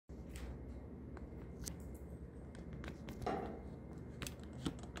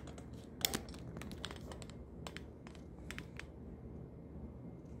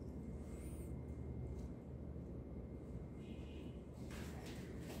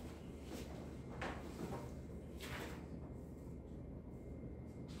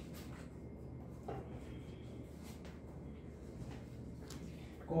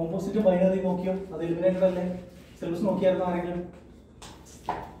Composite binary നോക്കിയോ? അത് eliminated അല്ലേ? സിലബസ് നോക്കിയായിരുന്നു ആരെങ്കിലും?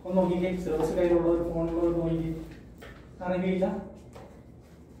 ഒന്ന് നോക്കിക്കേ, സിലബസ് കയ്യിലുള്ളവർ ഫോണിലുള്ളവർ നോക്കിക്കേ. ആരെങ്കിലും ഇല്ല?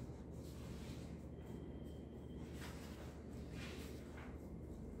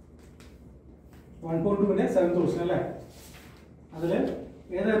 ന്റെ 7th ക്വസ്റ്റ്യൻ അല്ലേ? അതില്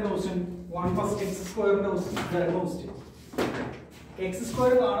ഏതായിരുന്നു ക്വസ്റ്റ്യൻ? 1 + x² question. x²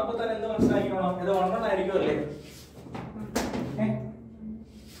 കാണുമ്പോൾ തന്നെ എന്ത് മനസ്സിലാക്കിക്കോണം? ഇത് 1 ആയിരിക്കും അല്ലേ?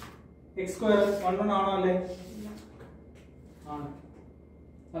 x² 1 ആണോ അല്ലേ? ആണ്.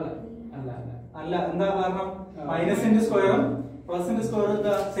 അല്ല അല്ല അല്ല അല്ല. എന്താ കാരണം? മൈനസിന്റെ സ്ക്വയറും പ്ലസിന്റെ സ്ക്വയറും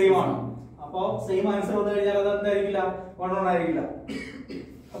സെയിം ആണ്. അപ്പൊ സെയിം ആൻസർ വന്നു കഴിഞ്ഞാൽ അത് എന്തായിരിക്കില്ല? 1 ആയിരിക്കില്ല.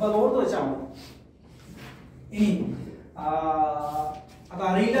 അപ്പൊ അത് ഓർത്ത് വെച്ചാൽ മതി. ഇനി അത്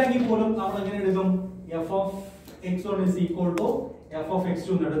അറിയില്ലെങ്കിൽ പോലും നമ്മൾ എങ്ങനെ എടുക്കും? f(x1) = f(x2)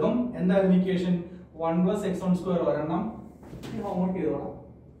 എന്ന് എടുക്കും. എന്തായിരുന്നു ഇക്വേഷൻ? 1 + x1² ഒരെണ്ണം. ഹോംവർക്ക് ചെയ്തോളാം.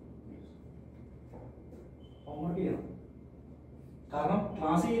 ഹോംവർക്ക് ചെയ്യണം. കാരണം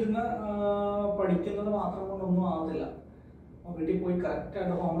ക്ലാസ്സിൽ ഇരുന്ന് പഠിക്കുന്നത് മാത്രം കൊണ്ടൊന്നും ആവത്തില്ല. വീട്ടിൽ പോയി കറക്റ്റ്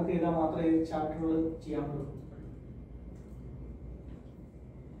ആയിട്ട് ഹോംവർക്ക് ചെയ്താൽ മാത്രമേ ചാപ്റ്ററുകൾ ചെയ്യാൻ പറ്റൂ.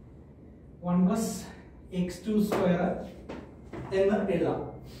 1 + x2² എന്ന് എഴുതാം.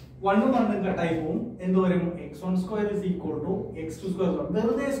 1 കട്ടായി പോവും. എന്ത് വരും? x1² = x2².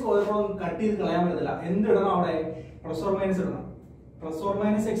 വെറുതെ സ്ക്വയർ കട്ട് ചെയ്ത് കളയാൻ പറ്റത്തില്ല. എന്തിടണം അവിടെ? പ്ലസ് ഓർ മൈനസ് ഇടണം. Plus or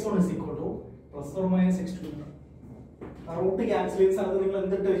minus x1 = plus or minus x2. Root cancel ചെയ്യുന്ന സ്ഥലത്ത് നിങ്ങൾ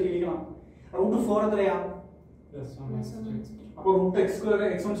എന്തിട്ട് ശീലിക്കണം? റൂട്ട് 4 എത്രയാ? അപ്പൊ റൂട്ട്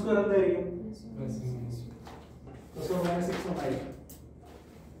x1² എന്തായിരിക്കും? പ്ലസ് ഓർ മൈനസ് x1 ആയിരിക്കും.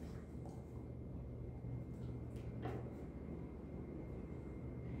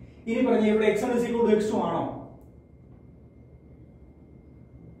 ഇനി പറഞ്ഞ ഇവിടെ x1 = x2 ആണോ?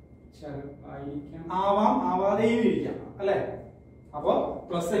 ആവാം, ആവാതെയും ഇരിക്കാം അല്ലെ? അപ്പൊ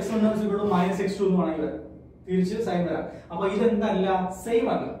പ്ലസ് x1 = മൈനസ് x2 എന്ന് വേണമെങ്കിൽ തിരിച്ച് സൈൻ വരാം. അപ്പൊ ഇതെന്തല്ല? സെയിം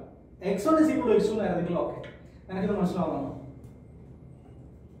അല്ല. x1 = x2 എന്നായിരുന്നെങ്കിൽ okay. എനിക്കിത് മനസ്സിലാവുന്നുണ്ടോ?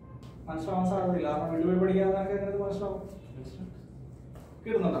 മനസ്സിലാവാൻ സാധ്യതയില്ല. കാരണം വെളിപോയി പഠിക്കാതെ എനിക്ക് മനസ്സിലാവും.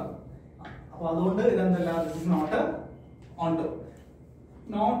 കിട്ടുന്നുണ്ടോ? അപ്പൊ അതുകൊണ്ട് ഇതെന്തല്ല? This is not on to.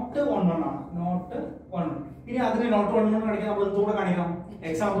 Not 1 ആണ്. നോട്ട് 1. ഇനി അതിനെ നോട്ട് 1 കാണിക്കാൻ നമ്മൾ എന്തുകൂടെ കാണിക്കണം?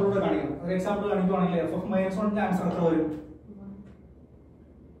 എക്സാമ്പിളിലൂടെ കാണിക്കണം. ഒരു എക്സാമ്പിൾ കാണിക്കുവാണെങ്കിൽ f(-1) ആൻസർ എത്ര വരും?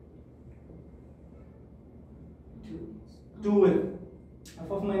 2 വരും.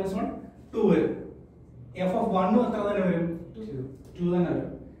 f(-1) 2 വരും. f(1) എത്ര തന്നെ വരും? 2 തന്നെ വരും.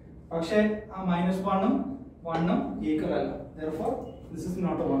 പക്ഷേ ആ -1 ഉം 1 ഉം ഈക്വൽ അല്ല. therefore this is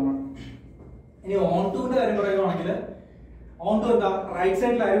not a 1. ഇനി ഓൺ ടുവിന്റെ കാര്യം പറയുകയാണെങ്കിൽ ഓൺ ടു എന്താ? റൈറ്റ്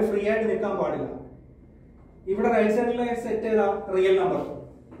സൈഡിൽ ആരും ഫ്രീ ആയിട്ട് നിൽക്കാൻ പാടില്ല. ഇവിടെ റൈറ്റ് സൈഡിലെ സെറ്റ് ചെയ്ത റിയൽ നമ്പർ.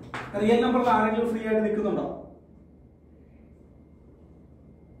 റിയൽ നമ്പറിൽ ആരെങ്കിലും ഫ്രീ ആയിട്ട് നിൽക്കുന്നുണ്ടോ?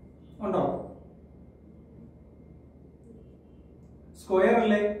 ഉണ്ടോ? സ്ക്വയർ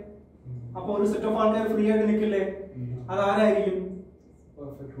അല്ലേ? അപ്പൊ ഒരു സെറ്റ് ഓഫ് ആൾക്കാർ ഫ്രീ ആയിട്ട് നിൽക്കില്ലേ? അത് ആരായിരിക്കും?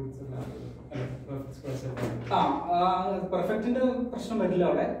 പെർഫെക്റ്റിന്റെ പ്രശ്നം വരില്ല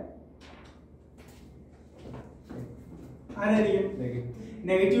അവിടെ. ആരായിരിക്കും?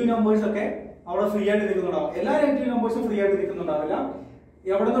 നെഗറ്റീവ് നമ്പേഴ്സ് ഒക്കെ അവിടെ ഫ്രീ ആയിട്ട് നിൽക്കുന്നുണ്ടാവും. എല്ലാ നെഗറ്റീവ് നമ്പേഴ്സും ഫ്രീ ആയിട്ട് നിൽക്കുന്നുണ്ടാവില്ല.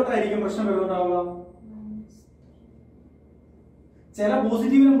 എവിടെ തൊട്ടായിരിക്കും പ്രശ്നം വരുന്നുണ്ടാവുക? ചില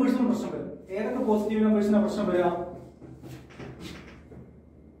പോസിറ്റീവ് നമ്പേഴ്സിനും പ്രശ്നം വരും. ഏതൊക്കെ പോസിറ്റീവ് നമ്പേഴ്സിനാണ് പ്രശ്നം വരിക?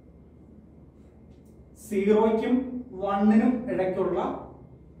 0ക്കും 1നും ഇടയ്ക്കുള്ള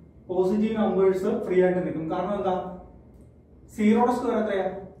പോസിറ്റീവ് നമ്പേഴ്സ് ഫ്രീ ആയിട്ട് നിൽക്കും. കാരണം എന്താ? 0യുടെ സ്ക്വയർ എത്രയാ?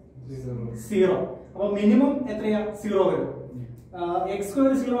 0. അപ്പൊ മിനിമം എത്രയാ? 0 വരും. x²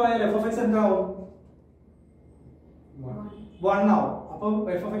 0 ആയാൽ f(x) എന്താവും? 1 ആവും. അപ്പൊ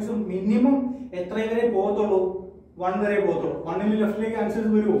f(x) മിനിമം എത്ര വരെ പോകത്തുള്ളൂ? 1 വരെ പോകത്തുള്ളൂ. 1ന് ലെഫ്റ്റിലേക്ക്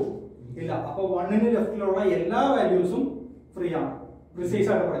ആൻസേഴ്സ് വരുമോ? ഇല്ല. അപ്പൊ 1ന് ലെഫ്റ്റിലുള്ള എല്ലാ വാല്യൂസും ഫ്രീ ആണ്. പ്രിസൈസ്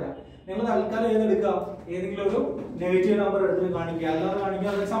ആയിട്ട് പറഞ്ഞാൽ നിങ്ങൾ തൽക്കാലം ഏതെടുക്കുക? ഏതെങ്കിലും ഒരു നെഗറ്റീവ് നമ്പർ എടുത്ത് കാണിക്കുക. അല്ലാതെ കാണിക്കുക.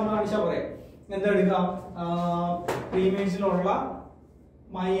 എക്സാമ്പിൾ കാണിച്ചാൽ പറയാം. എന്താ എടുക്കുക? പ്രീമേജിലുള്ള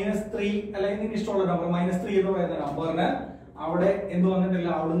 -3 അല്ലെങ്കിൽ നിങ്ങൾക്ക് ഇഷ്ടമുള്ള നമ്പർ -3 എന്ന് പറയുന്ന നമ്പറിന് അവിടെ എന്ത് വന്നിട്ടില്ല?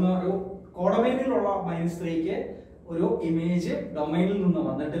 അവിടുന്ന് ഒരു കോഡമൈനിലുള്ള -3ക്ക് ഒരു ഇമേജ് ഡൊമൈനിൽ നിന്ന്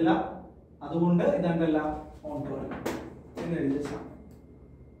വന്നിട്ടില്ല. അതുകൊണ്ട് ഇതെന്തല്ല? ഓൺ ടു എന്ന് എഴുതി വെച്ചാൽ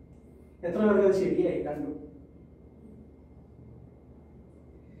എത്ര പേർക്ക് അത് ശരിയായി കണ്ടു?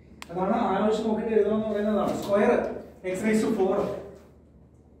 അതാണ് ആലോചിച്ച് നോക്കിയിട്ട് എഴുതണം എന്ന് പറയുന്നതാണ്. സ്ക്വയർ x raised to 4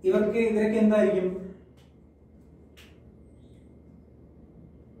 ഇവരൊക്കെ എന്തായിരിക്കും?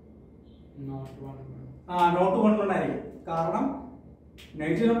 നോട്ട് 1 ആയിരിക്കും. കാരണം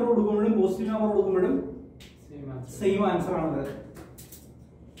negative number കൊടുക്കുമ്പോഴും positive number കൊടുക്കുമ്പോഴും same answer ആണ് വരുന്നത്.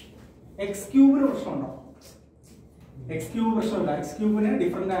 എക്സ് ക്യൂബിന് പ്രശ്നമുണ്ടോ? എക്സ് ക്യൂബ് പ്രശ്നമില്ല. എക്സ് ക്യൂബിന്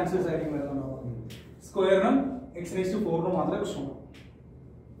ഡിഫറെന്റ് ആൻസേഴ്സ് ആയിരിക്കും വരുന്നുണ്ടാവുക. സ്ക്വയറിനും എക്സ് റേസ് ടു 4 മാത്രമേ പ്രശ്നമുള്ളൂ.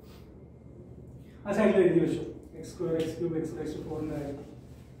 ആ സൈഡിൽ എഴുതി വെച്ചു X square X cube X raise to 4 കാര്യം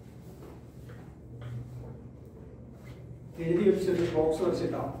എഴുതി വെച്ചൊരു ബോക്സ്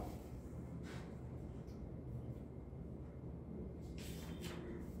വെച്ചിട്ടാണ്.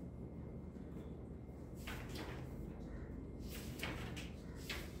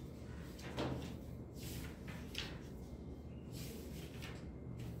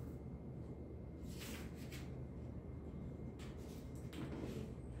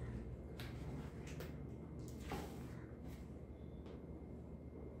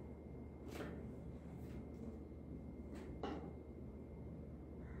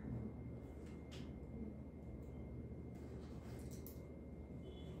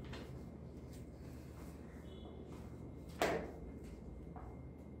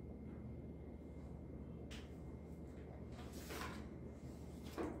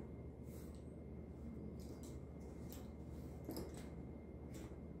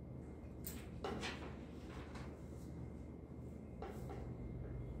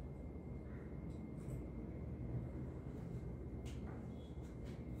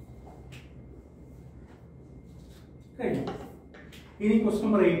 ഇനി ക്വസ്റ്റ്യൻ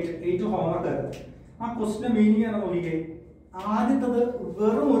നമ്പർ 8 ഹോംവർക്ക് ആണ്. ആ ക്വസ്റ്റ്യൻ മീനിങ് ആണ് നോക്കിക്കേ. ആദ്യത്തത്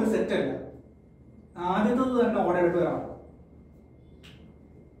വെറും ഒരു സെറ്റ് അല്ല, ആദ്യത്തത് തന്നെ ഓർഡേഡ് പേരാണ്.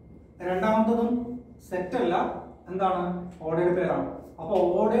 രണ്ടാമത്തതും സെറ്റ് അല്ല, എന്താണ്? ഓർഡേഡ് പേരാണ്. അപ്പൊ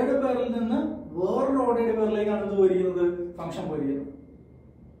ഓർഡേഡ് പേരിൽ നിന്ന് വേറൊരു ഓർഡേഡ് പേരിലേക്കാണ് ഇത് പോയിരിക്കുന്നത്, ഫംഗ്ഷൻ പോയിരിക്കുന്നത്.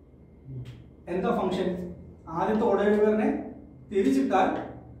 എന്താ ഫംഗ്ഷൻ? ആദ്യത്തെ ഓർഡേഡ് പേരിനെ തിരിച്ചിട്ടാൽ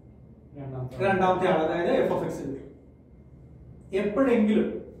രണ്ടാമത്തെ ആൾ, അതായത് എഫ് ഓഫ് എക്സ്. എപ്പോഴെങ്കിലും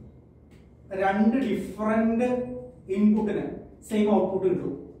രണ്ട് ഡിഫറെന്റ് ഇൻപുട്ടിന് സെയിം ഔട്ട്പുട്ട്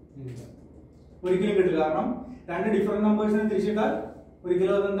കിട്ടും? ഒരിക്കലും കിട്ടില്ല. കാരണം രണ്ട് ഡിഫറെന്റ് നമ്പേഴ്സിനെ തിരിച്ചിട്ടാൽ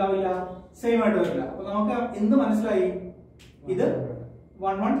ഒരിക്കലും അത് എന്താവില്ല, സെയിം ആയിട്ട് വരില്ല. അപ്പൊ നമുക്ക് എന്ത് മനസ്സിലായി? ഇത്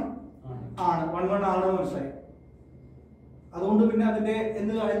 1 ആണ്, 1 ആണെന്ന് മനസ്സിലായി. അതുകൊണ്ട് പിന്നെ അതിന്റെ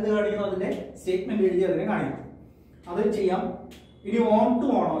എന്ത് കാണിക്കണം? അതിന്റെ സ്റ്റേറ്റ്മെന്റ് എഴുതി അതിനെ കാണിക്കണം. അത് ചെയ്യാം. ഇനി ഓൺ ടു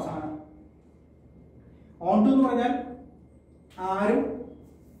ആണോ സാധനം? ഓൺ ടു എന്ന് പറഞ്ഞാൽ ആരും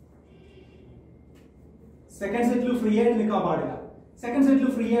സെക്കൻഡ് സെറ്റിൽ ഫ്രീ ആയിട്ട് നിൽക്കാൻ പാടില്ല. സെക്കൻഡ് സെറ്റിൽ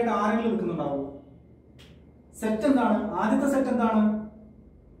ഫ്രീ ആയിട്ട് ആരെങ്കിലും നിൽക്കുന്നുണ്ടാവും? സെറ്റ് എന്താണ്? ആദ്യത്തെ സെറ്റ് എന്താണ്?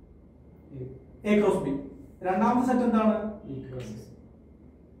 A cross B. രണ്ടാമത്തെ സെറ്റ് എന്താണ്?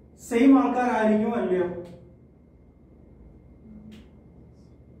 സെയിം ആൾക്കാരായിരിക്കും അല്ലയോ?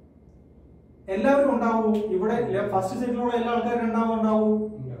 എല്ലാവരും ഉണ്ടാവും. ഇവിടെ ഫസ്റ്റ് സെറ്റിലുള്ള എല്ലാ ആൾക്കാരും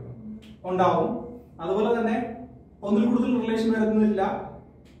ഉണ്ടാവും. അതുപോലെ തന്നെ ഒന്നിൽ കൂടുതൽ റിലേഷൻ വരുന്നില്ല,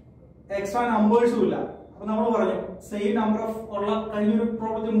 എക്സ്ട്രാ നമ്പേഴ്സും ഇല്ല. അപ്പൊ നമ്മൾ പറഞ്ഞു സെയിം നമ്പർ ഓഫ് ഉള്ള കഴിഞ്ഞൊരു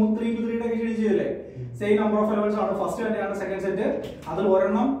പ്രോബ്ലത്തിൽ 3 ഒക്കെ ചെയ്തില്ലേ? സെയിം നമ്പർ ഓഫ് എലമെന്റ്സ് ആണ്. ഫസ്റ്റ് തന്നെയാണ് സെക്കൻഡ് സെറ്റ്. അതിൽ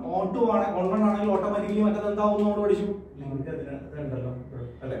ഒരെണ്ണം ഓൺ ടു ആണ്. ആണെങ്കിൽ ഓട്ടോമാറ്റിക്കലി മറ്റേത് എന്താവും നമ്മൾ പഠിച്ചു?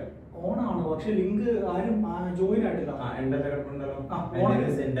 ഓൺ ആണ്, പക്ഷെ ലിങ്ക് ആരും ജോയിൻ ആയിട്ടില്ല.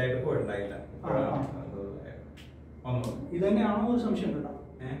 ഇത് തന്നെയാണോ ഒരു സംശയം കേട്ടോ?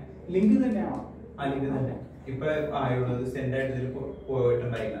 ലിങ്ക് തന്നെയാണോ? ലിങ്ക് തന്നെ ഇപ്പൊ ആയുള്ളത് സെൻഡ് ആയിട്ട് ഇതിൽ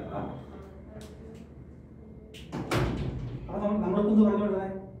പോയിട്ടുണ്ടായില്ല. അപ്പൊ നമ്മളിപ്പോ എന്ത് പറഞ്ഞോണ്ടേ?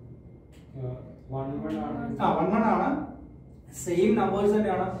 1 ആണ്. സെയിം നമ്പേഴ്സ്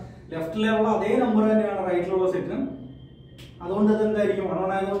തന്നെയാണ്. ലെഫ്റ്റിലുള്ള അതേ നമ്പർ തന്നെയാണ് റൈറ്റിലുള്ള സെറ്റിനും. അതുകൊണ്ട് അത് എന്തായിരിക്കും?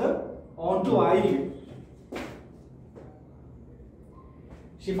 1 ആയതുകൊണ്ട് ഓൺ ടു ആയിരിക്കും.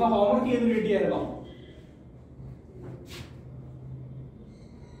 ഷിഫ ഹോംവർക്ക് ചെയ്ത് കിട്ടിയായിരുന്നോ?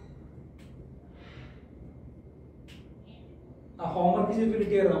 ഹോംവർക്ക് ചെയ്ത്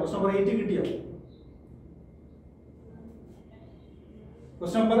കിട്ടിയായിരുന്നോ? ക്വസ്റ്റ്യൻ നമ്പർ 8 കിട്ടിയോ?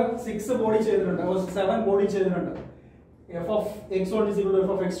 ക്വസ്റ്റ്യൻ നമ്പർ 6 ബോഡി ചെയ്തിട്ടുണ്ട്, 7 ബോഡി ചെയ്തിട്ടുണ്ട്. f of x1 is equal to f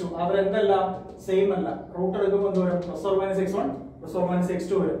of x2. അവരെന്തല്ല? Same അല്ല. റൂട്ട് എടുക്കുമ്പോൾ എന്ത് വരും? +or-x1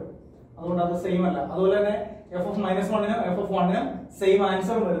 +or-x2 വരും. അതുകൊണ്ട് അത് സെയിം അല്ല. അതുപോലെ തന്നെ f of -1 നും f of 1 നും സെയിം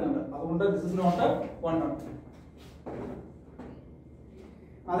ആൻസർ വരുന്നുണ്ട്. അതുകൊണ്ട് this is not 1.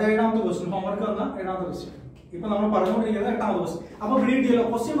 അത് 7ാമത്തെ ക്വസ്റ്റ്യൻ. ഹോംവർക്ക് വന്ന 7ാമത്തെ ക്വസ്റ്റ്യൻ. ഇപ്പൊ നമ്മൾ പറഞ്ഞുകൊണ്ടിരിക്കുന്നത് 8ാമത്തെ ക്വസ്റ്റ്യൻ. അപ്പൊ പിടികിട്ടിയല്ലോ.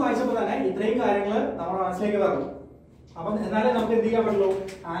 ക്വസ്റ്റ്യൻ വായിച്ചപ്പോൾ തന്നെ ഇത്രയും കാര്യങ്ങൾ നമ്മുടെ മനസ്സിലേക്ക് വരണം. അപ്പൊ എന്നാലേ നമുക്ക് എന്ത് ചെയ്യാൻ പറ്റുള്ളൂ?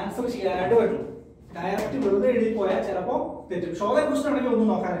 ആൻസർ ചെയ്യാനായിട്ട് പറ്റുള്ളൂ. ഡയറക്റ്റ് വെറുതെ എഴുതി പോയാൽ ചിലപ്പോ തെറ്റും. ഷോർട്ട് ക്വസ്റ്റ്യൻ ആണെങ്കിൽ ഒന്നും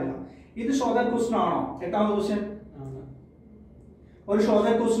നോക്കാനില്ല. ഇത് ഷോർട്ട് ക്വസ്റ്റ്യൻ ആണോ? 8ാമത്തെ ക്വസ്റ്റ്യൻ ഒരു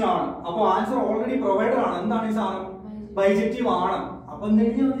ഷോർട്ട് ക്വസ്റ്റ്യൻ ആണ്. അപ്പൊ ആൻസർ ഓൾറെഡി പ്രൊവൈഡഡ് ആണ്. എന്താണ് ഈ സാധനം? ബൈജക്റ്റീവ് ആണ്. അപ്പൊ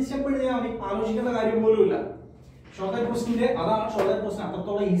എന്തെങ്കിലും സ്റ്റെപ്പ് എഴുതിയാൽ മതി, ആലോചിക്കേണ്ട കാര്യം പോലും ഇല്ല. ഷോർട്ട് ക്വസ്റ്റിന്റെ അതാണ് ഷോർട്ട് ക്വസ്റ്റൻ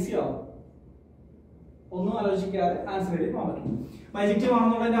അത്രത്തോളം ഈസി ആവും. ഒന്നും ആലോചിക്കാതെ ആൻസർ എഴുതി പോകാൻ പറ്റും. ബൈജക്റ്റീവ്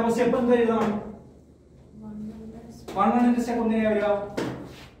ആണെന്നുണ്ടെങ്കിൽ അപ്പൊ സ്റ്റെപ്പ് എന്താ എഴുതണം? 1 സ്റ്റെപ്പ് എങ്ങനെയാ വരിക?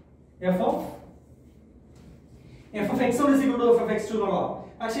 f of x1 is equal to f of x2 എന്നുള്ളതാ.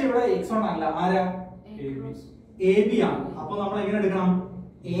 പക്ഷെ ഇവിടെ x1 അല്ല, ആരാ? ab ആണ്. അപ്പൊ നമ്മൾ എങ്ങനെ എടുക്കണം?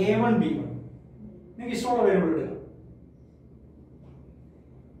 a1 b1. നിങ്ങൾക്ക് ഇഷ്ടമുള്ള വേരിയബിൾ എടുക്കുക.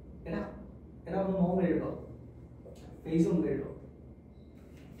 ഒന്ന് നോമ്പ് എഴുതോ, ഫേസ് ഒന്ന് എഴുതോ.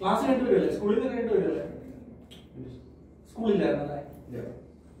 ക്ലാസ് കഴിഞ്ഞിട്ട് വരുമല്ലേ? സ്കൂളിൽ നിന്ന് കഴിഞ്ഞിട്ട് വരുമല്ലേ? സ്കൂളില്ലായിരുന്നല്ലേ?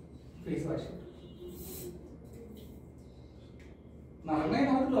 ഫേസ് വാഷ് നടന്നേ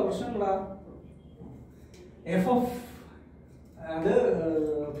നടക്കില്ല, പ്രശ്നമില്ല. എഫ് ഓഫ് അത്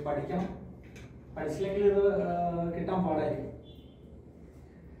പഠിക്കണം, പഠിച്ചില്ലെങ്കിൽ ഇത് കിട്ടാൻ പാടായിരിക്കും.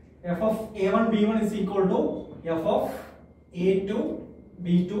 F of a1 b1 is equal to f of a2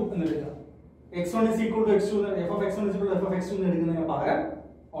 b2 എന്ന് എടുക്കുക. x1 is equal to x2, f of x1 is equal to f of x2 എന്ന് എടുക്കുന്നതിന് പകരം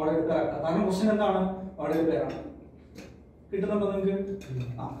ഓർഡർ എടുത്താൽ, കാരണം ക്വസ്റ്റ്യൻ എന്താണ്? ഓർഡർ പേരാണ്. കിട്ടുന്നുണ്ടോ നിങ്ങൾക്ക്?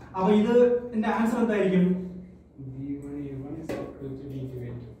 അപ്പൊ ഇത് എന്റെ ആൻസർ എന്തായിരിക്കും?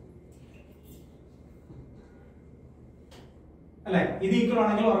 അല്ലെ? ഇത് ഈക്വൽ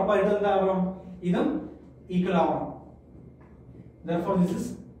ആണെങ്കിൽ ഉറപ്പായിട്ട് എന്താവണം? ഇതും ഈക്വൽ ആവണം. therefore this is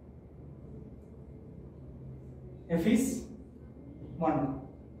f is 1.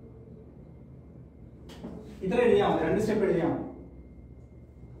 ഇത്ര എഴുതിയാൽ മതി, 2 സ്റ്റെപ്പ് എഴുതിയാൽ മതി.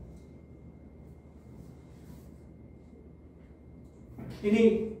 ഇനി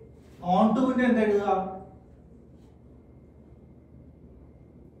ഓൺ ടുവിന്റെ എന്താ എഴുതുക?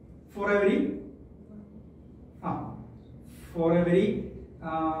 ഫോർ എവരി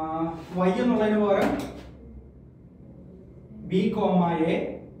y എന്നുള്ളതിന് പകരം b, a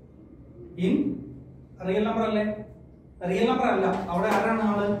in real number അല്ലേ? റിയൽ നമ്പർ അല്ല, അവിടെ ആരാണ്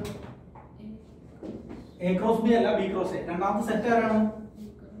ആള്? a ക്രോസ് b അല്ല, b ക്രോസ് a. രണ്ടാമത്തെ സെറ്റ് ആരാണ്?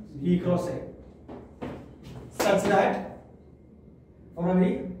 b cross a. such that for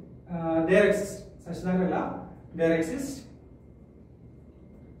every there exists, such that അല്ല, there exists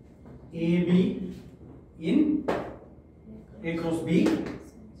ab in a cross b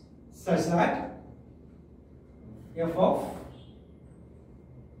such that f of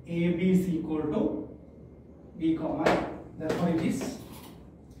ab is equal to b comma a. therefore it is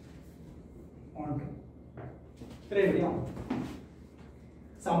on to. ഇത്രയും എഴുതിയാൽ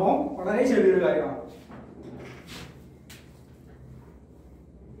സംഭവം വളരെ ചെറിയൊരു കാര്യമാണ്.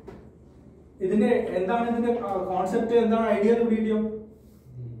 ഇതിന്റെ എന്താണ് ഇതിന്റെ കോൺസെപ്റ്റ്, എന്താണ് ഐഡിയ എന്ന് പിടിയോ?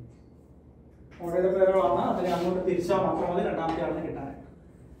 ഓർഡർ പേരുകളാണ്, അതിനെ അങ്ങോട്ട് തിരിച്ചാൽ മാത്രം മതി രണ്ടാമത്തെ ആളിനെ കിട്ടാൻ.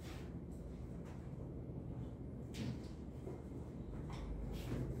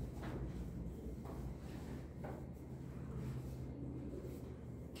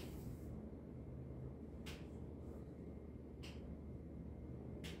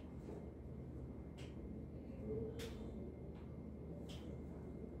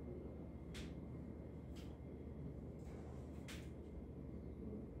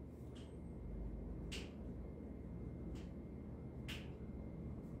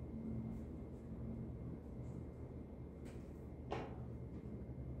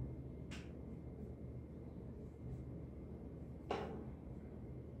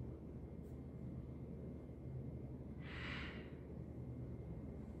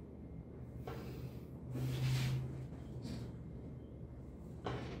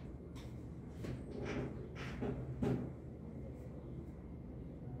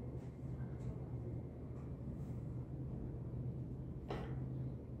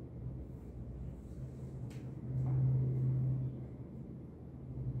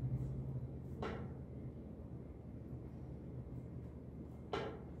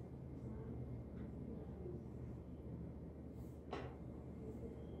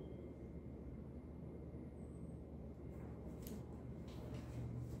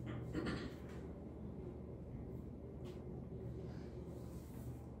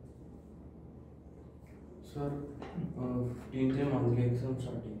 Sir, 15th monthly exam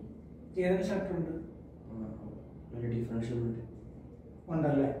starting. ഏതൊക്കെ ചാപ്റ്റർ ഉണ്ട്? ഡിഫറൻഷ്യബിലിറ്റി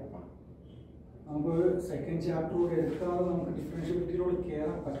ഉണ്ടല്ലേ? നമുക്ക് സെക്കൻഡ് ചാപ്റ്റർ കൂടെ എടുക്കാതെ നമുക്ക് ഡിഫറൻഷ്യബിലിറ്റിയിലൂടെ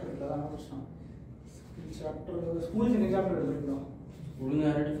കയറാൻ പറ്റില്ല, അതാണ് പ്രശ്നം. ചാപ്റ്റർ സ്കൂളിൽ സെക്കൻഡ് ചാപ്റ്റർ എടുത്തിട്ടുണ്ടോ? സ്കൂളിൽ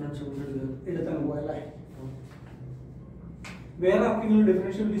നേരെ ഡിഫറൻഷ്യബിലിറ്റി എടുത്താൽ പോയല്ലേ? വേറെ ആർക്കെങ്കിലും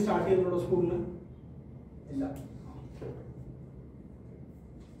ഡിഫറൻഷ്യബിലിറ്റി സ്റ്റാർട്ട് ചെയ്തിട്ടുണ്ടോ സ്കൂളിൽ? ഇല്ല.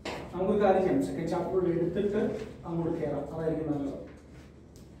 നമുക്കൊരു കാര്യം ചെയ്യാം, സെക്കൻഡ് ചാപ്റ്റർ എടുത്തിട്ട് അങ്ങോട്ട് കയറാം, അതായിരിക്കും നല്ലത്.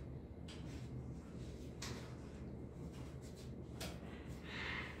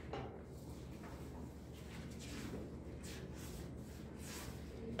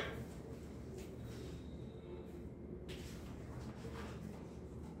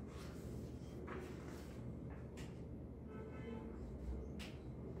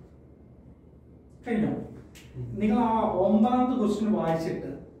 കഴിഞ്ഞോ? നിങ്ങൾ ആ 9ാമത്തെ ക്വസ്റ്റ്യൻ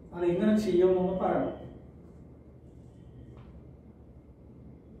വായിച്ചിട്ട് അത് എങ്ങനെ ചെയ്യുമെന്നൊന്ന് പറയണം.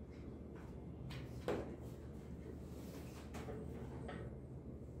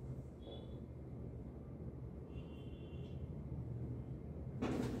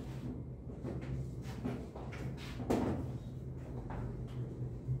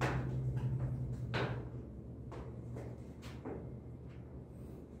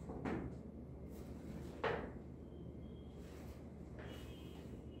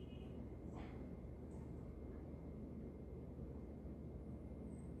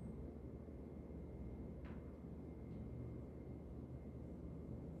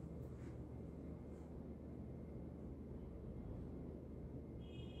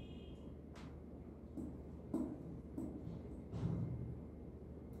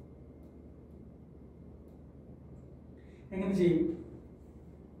 എങ്ങനെ ചെയ്യും?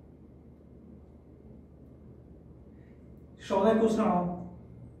 ഷോർട്ട് ക്വസ്റ്റ്യൻ ആണോ?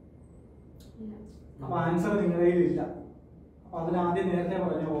 അപ്പൊ ആൻസർ നിങ്ങളുടെ കയ്യിലില്ല. അപ്പൊ അതിനാദ്യം നേരത്തെ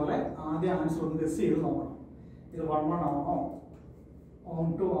പറഞ്ഞ പോലെ ആദ്യം ആൻസർ ഒന്ന് ഗസ് ചെയ്ത് നോക്കണം. ഇത് 1-1 ആണോ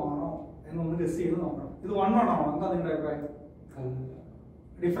 1-2 ആണോ എന്നൊന്ന് ഗസ് ചെയ്ത് നോക്കണം. ഇത് 1-1 ആണോ? എന്താ നിങ്ങളുടെ അഭിപ്രായം?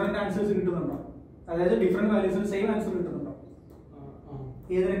 ഡിഫറെന്റ് ആൻസേഴ്സ് കിട്ടുന്നുണ്ടോ? അതായത് ഡിഫറെന്റ് വാല്യൂസിന് സെയിം ആൻസർ കിട്ടുന്നുണ്ടോ?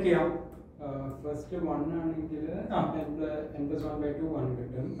 ഏതിനൊക്കെയാ? ഫസ്റ്റ് 1 ആണെങ്കിൽ n+1/2 1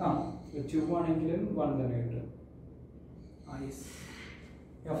 കിട്ടും. 2 ആണെങ്കിലും 1 തന്നെ കിട്ടും.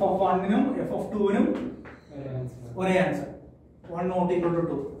 f(1)നും f(2)നും ഒരേ ആൻസർ 1 not equal to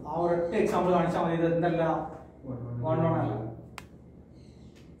 2. ആ ഒരൊറ്റ എക്സാമ്പിൾ കാണിച്ചാൽ മതി. ഇത് എന്തല്ല 1-1 അല്ല.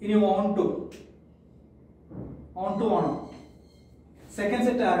 ഇനി on2 ആണോ? സെക്കൻഡ്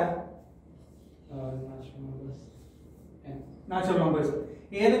സെറ്റ് ആരാ? Natural numbers.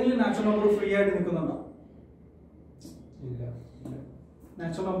 ഏതെങ്കിലും നാച്ചുറൽ നമ്പർ ഫ്രീ ആയിട്ട് നിൽക്കുന്നുണ്ടോ? ഇല്ല.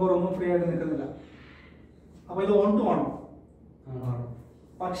 നാച്ചുറൽ നമ്പർ ഒന്നും ഫ്രീ ആയിട്ട് നിൽക്കുന്നില്ല. അപ്പൊ ഇത് on2 ആണോ?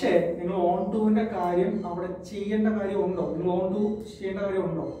 പക്ഷേ നിങ്ങൾ on2ന്റെ കാര്യം അവിടെ ചെയ്യേണ്ട കാര്യം ഉണ്ടോ? നിങ്ങൾ on2 ചെയ്യേണ്ട കാര്യം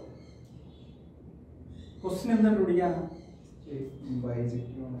ഉണ്ടോ? ക്വസ്റ്റ്യൻ എന്താ പിടിക്കാൻ?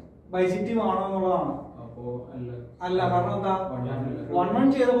 ബൈജക്റ്റീവ് ആണോ എന്നുള്ളതാണ്. അല്ല. കാരണം എന്താ? 1-1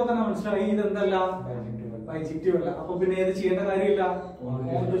 ചെയ്തപ്പോ തന്നെ മനസ്സിലായി ഇത് എന്തല്ല, ബൈജക്റ്റീവ് അല്ല. അപ്പൊ പിന്നെ ഏത് ചെയ്യേണ്ട കാര്യമില്ല,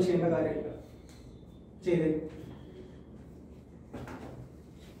 on2 ചെയ്യേണ്ട കാര്യമില്ല. ചെയ്തേ.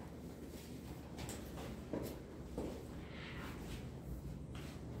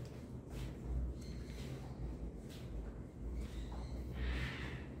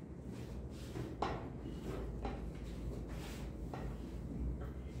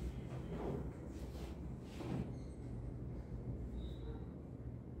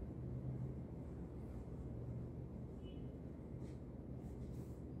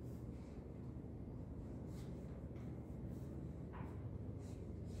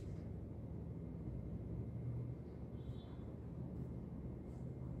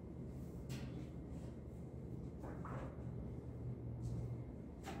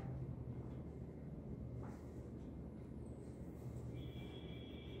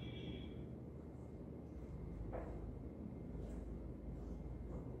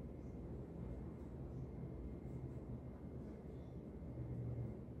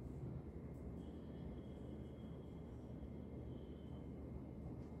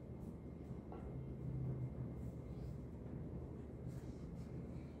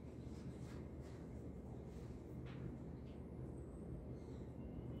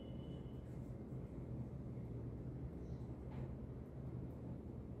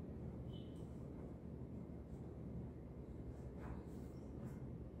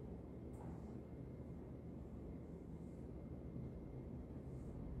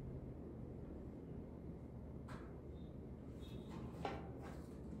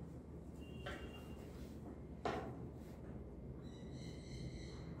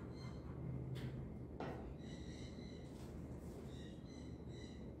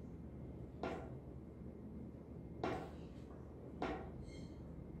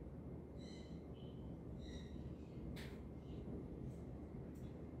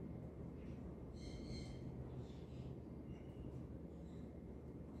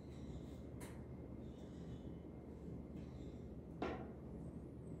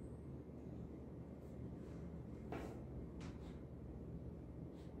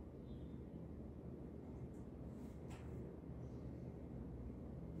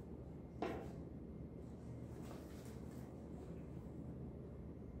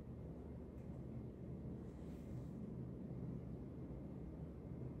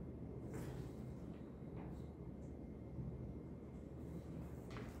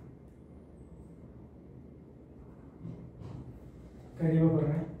 കഴിയുമ്പോൾ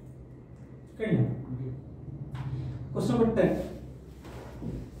പറഞ്ഞേ. കഴിഞ്ഞോ? Question number 10.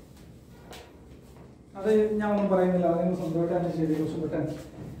 അത് ഞാൻ ഒന്നും പറയുന്നില്ല, അതിന് സ്വന്തമായിട്ട് തന്നെ ചെയ്തേ. Question number 10.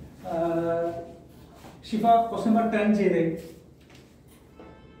 ഷിഫ ക്വസ്റ്റ്യൻ നമ്പർ 10 ചെയ്തേ.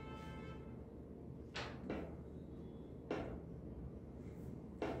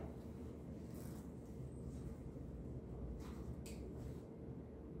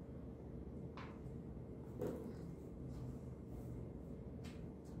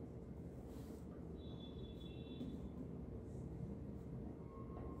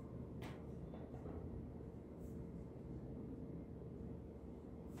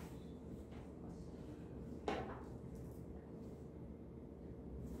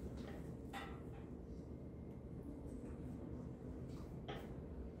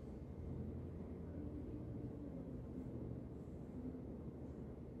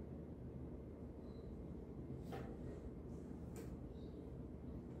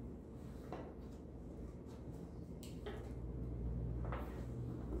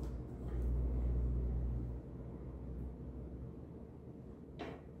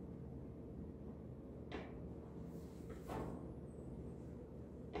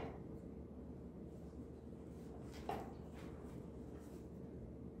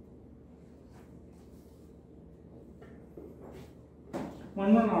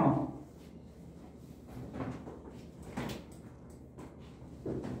 മണ്ണാണോ?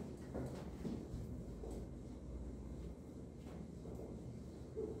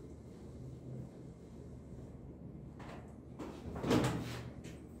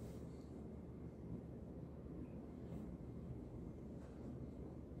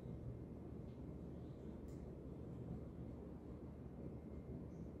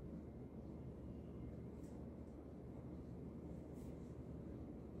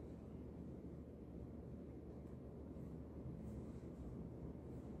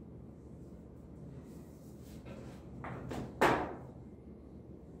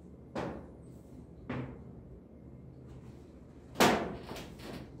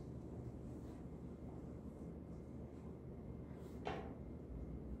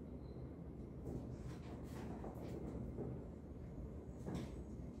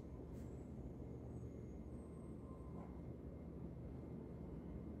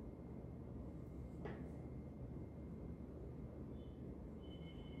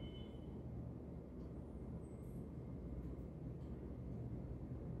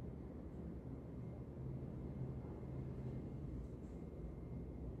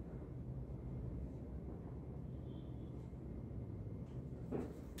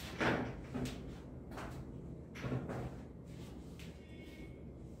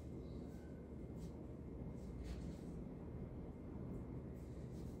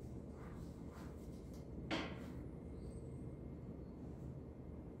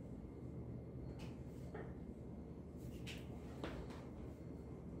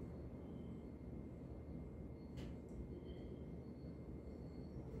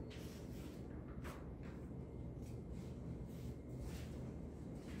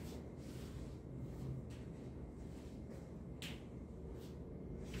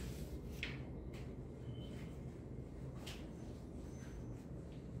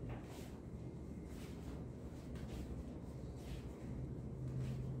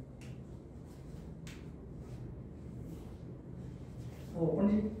 ഓപ്പൺ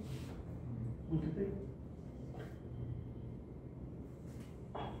ചെയ്യും.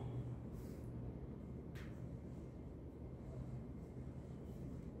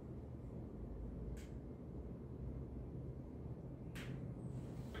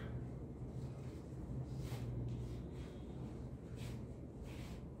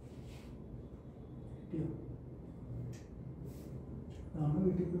 അതാണ്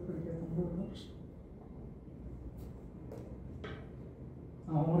വീട്ടിൽ പോയി പഠിക്കാൻ പ്രശ്നം.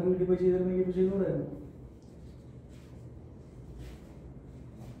 ഹോംവർക്ക് വീട്ടിൽ പോയി ചെയ്തിരുന്നെങ്കിൽ ഇപ്പോൾ ചെയ്തുകൂടായിരുന്നു.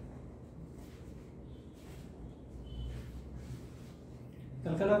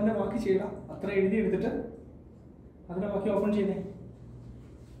 തൽക്കാലം അതിൻ്റെ ബാക്കി ചെയ്യണം. അത്ര എഴുതി എടുത്തിട്ട് അതിൻ്റെ ബാക്കി ഓപ്പൺ ചെയ്തേ.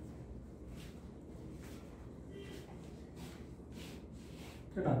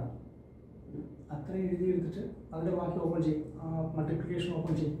 കേട്ടോ, അത്ര എഴുതി എടുത്തിട്ട് അതിൻ്റെ ബാക്കി ഓപ്പൺ ചെയ്യും. ആ മൾട്ടിപ്ലിക്കേഷൻ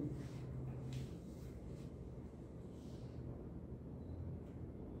ഓപ്പൺ ചെയ്യും.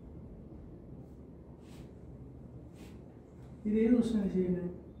 ഇത് ഏത് ക്വസ്റ്റ്യനാണ് ചെയ്യുന്നത്?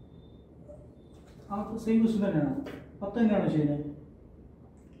 ആ സെയിം ക്വസ്റ്റ്യൻ തന്നെയാണ്. 10 തന്നെയാണോ ചെയ്യുന്നത്?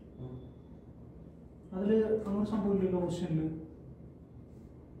 അതിൽ അങ്ങനെ സംഭവിക്കില്ലല്ലോ ക്വസ്റ്റ്യനിൽ.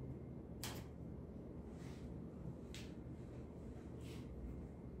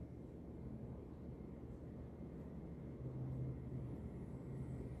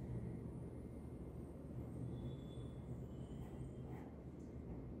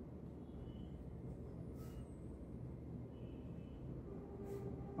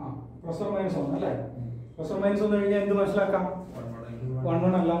 പ്ലസ് ഓർ മൈനസ് 1 അല്ലേ? പ്ലസ് ഓർ മൈനസ് 1 കഴിഞ്ഞാൽ എന്ത് മനസ്സിലാക്കാം? 1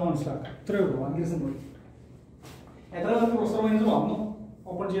 1 അല്ലാന്ന് മനസ്സിലാക്കാം. ഇത്രയേ ഉള്ളൂ. ഭയങ്കര സിമ്പിൾ. എത്ര പേർക്ക് പ്ലസ് ഓർ മൈനസ് വന്നു?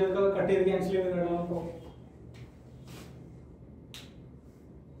 ഓപ്പൺ ചെയ്തൊക്കെ കട്ട് ചെയ്ത് ക്യാൻസൽ ചെയ്ത് കഴിയുമ്പോൾ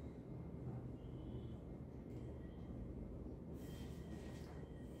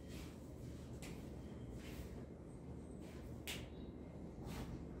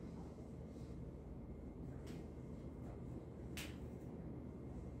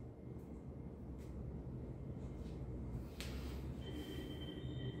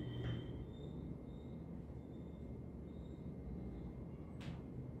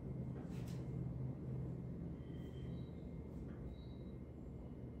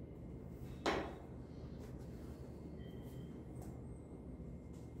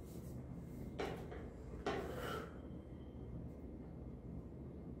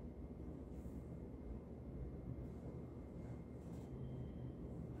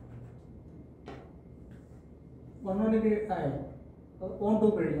വണ്ണിന് ആയോ? ഓൺ ടു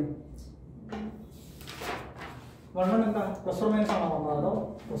കഴിഞ്ഞു. വണ്ണിന് എന്താ പ്ലസ് ഓർ മൈനസ് ആണോ വന്നത് അതോ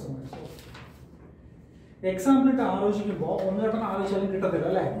പ്ലസ് ഓർ മൈനസ്? എക്സാമ്പിൾ ഇട്ട് ആലോചിക്കുമ്പോൾ ഒന്ന് കേട്ടാൽ ആലോചിച്ചാലും കിട്ടത്തില്ല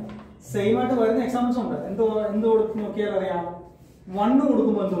അല്ലേ? സെയിം ആയിട്ട് വരുന്ന എക്സാമ്പിൾസ് ഉണ്ട്. എന്ത് കൊടുക്കും നോക്കിയാൽ അറിയാം. 1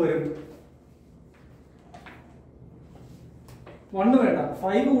 കൊടുക്കുമ്പോൾ എന്ത് വരും? 1 വേണ്ട.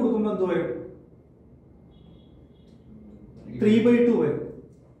 5 കൊടുക്കുമ്പോൾ എന്ത് വരും? 3/2 വരും.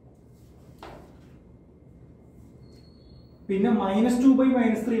 പിന്നെ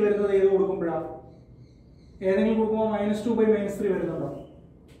 -2/-3 വരുന്നത് ഏത് കൊടുക്കുമ്പോഴാണ്? ഏതെങ്കിലും കൊടുക്കുമ്പോൾ -2/-3 വരുന്നുണ്ടോ?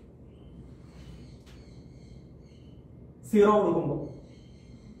 0 കൊടുക്കുമ്പോൾ.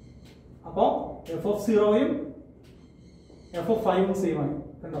 അപ്പോ f(0)യും f(5)ഉം സെയിം ആയി.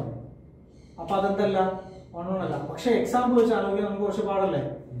 കണ്ടോ? അപ്പൊ അതെന്തല്ല 1 1 അല്ല. പക്ഷെ എക്സാമ്പിൾ വെച്ച് ആലോചിക്കാൻ നമുക്ക് കുറച്ച് പാടല്ലേ?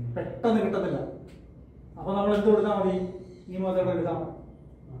 പെട്ടെന്ന് കിട്ടത്തില്ല. അപ്പൊ നമ്മൾ എന്ത് കൊടുത്താൽ മതി? ഈ മെത്തേഡ് എടുത്താൽ മതി.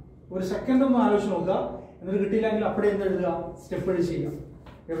 ഒരു സെക്കൻഡ് ഒന്ന് ആലോചിച്ച് നോക്കുക. എന്നിട്ട് കിട്ടിയില്ലെങ്കിൽ അപ്പടെ എന്ത് എഴുതുക? സ്റ്റെപ്പ് എഴുതി ചെയ്യാം.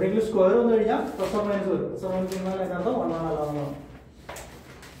 എവിടെയെങ്കിലും സ്ക്വയർ വന്നു കഴിഞ്ഞാൽ പ്ലസ് ഓർ മൈനസ് വരും. പ്ലസ് ഓർ മൈനസ് എന്നാൽ അതിനർത്ഥം 1 1 അല്ലാതാണ്.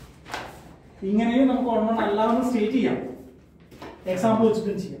 ഇങ്ങനെയും നമുക്ക് 1 1 അല്ലാന്ന് സ്റ്റേറ്റ് ചെയ്യാം. എക്സാമ്പിൾ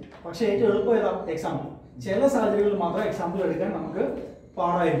വെച്ചിട്ടും ചെയ്യാം. പക്ഷെ ഏറ്റവും എളുപ്പം ഏതാ? എക്സാമ്പിൾ. ചില സാഹചര്യങ്ങളിൽ മാത്രം എക്സാമ്പിൾ എടുക്കാൻ നമുക്ക്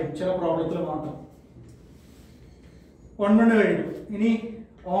പാടായിരിക്കും. ചില പ്രോബ്ലത്തിൽ മാത്രം. 1 1 കഴിഞ്ഞു. ഇനി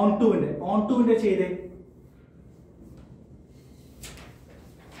ഓൺ ടുവിന്റെ ചെയ്തേ.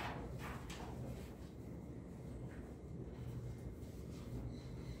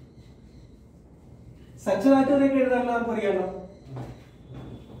 സച്ചിദാറ്റൊക്കെ എഴുതാൻ എല്ലാവർക്കും അറിയാലോ.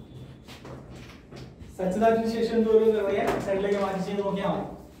 സച്ചിദാറ്റിന് ശേഷം എന്തോരം പറയാ സൈഡിലേക്ക് മാറ്റി ചെയ്ത് നോക്കിയാൽ മതി.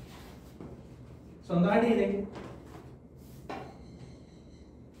 സ്വന്തമായിട്ട് ചെയ്തേ.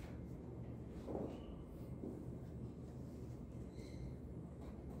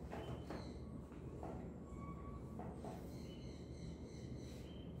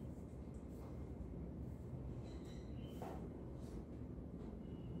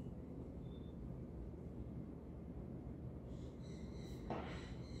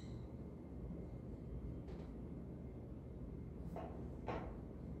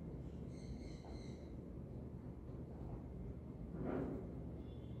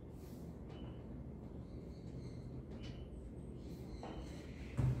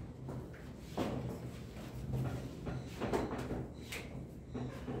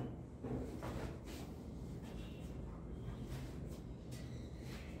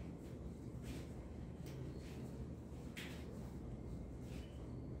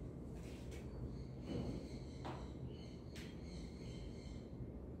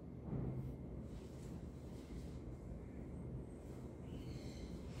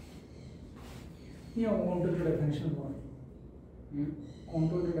 ഈ ഓൺടുവിന്റെ ഡെഫിനിഷൻ പറയും.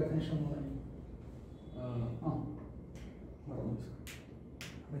 ഓൺടുവിന്റെ ഡെഫിനിഷൻ പറയും.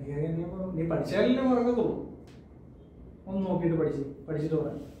 നീ പഠിച്ചാലല്ലേ മറക്കത്തുള്ളൂ. ഒന്ന് നോക്കിയിട്ട് പഠിച്ചിട്ട്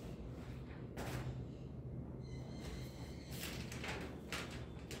പറയാം.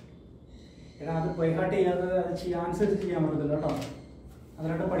 എടാ അത് ബൈഹാർട്ട് ചെയ്യാതെ ആൻസർ ചെയ്യാൻ പറ്റത്തില്ല കേട്ടോ.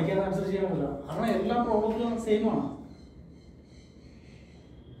 അതിനായിട്ട് പഠിക്കാതെ ആൻസർ ചെയ്യാൻ പറ്റില്ല. കാരണം എല്ലാ പ്രോബ്ലത്തിലും സെയിം ആണ്.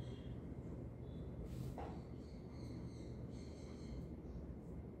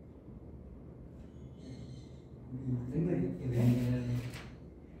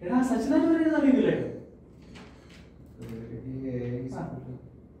 എടാ സച്ചിദാനന്ദ അറിയില്ലേ?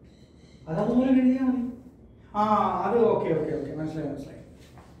 അതതുപോലെ എഴുതിയാൽ മതി. അത് ഓക്കെ മനസ്സിലായി.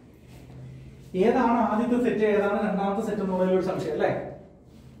 ഏതാണ് ആദ്യത്തെ സെറ്റ് ഏതാണ് രണ്ടാമത്തെ സെറ്റ് എന്നുള്ളതിൽ ഒരു സംശയം അല്ലേ?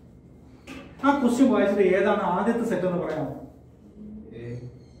 ആ ക്വസ്റ്റ്യൻ വായിച്ചിട്ട് ഏതാണ് ആദ്യത്തെ സെറ്റ് എന്ന് പറയാമോ?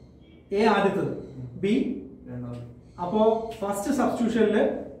 എ ആദ്യത്തത്, ബി. അപ്പോ ഫസ്റ്റ് സബ്സ്റ്റിറ്റ്യൂഷനില്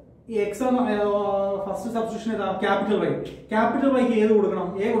ഈ എക്സ് ഫസ്റ്റ് സബ്സ്റ്റിറ്റ്യൂഷൻ ഏതാ? Capital Y. ക്യാപിറ്റൽ വൈക്ക് ഏത് കൊടുക്കണം?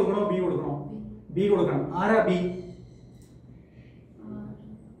 എ കൊടുക്കണോ ബി കൊടുക്കണോ? ബി കൊടുക്കണം. ആരാ ബി?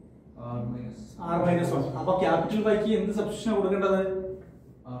 r-1. അപ്പൊ ക്യാപിറ്റൽ വൈക്ക് എന്ത് സബ്സ്റ്റിറ്റ്യൂഷൻ കൊടുക്കേണ്ടത്?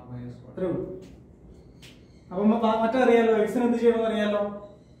 അത്രേ ഉള്ളൂ. അപ്പൊ മറ്ററിയാലോ എക്സിന് എന്ത് ചെയ്യണമെന്ന് അറിയാലോ.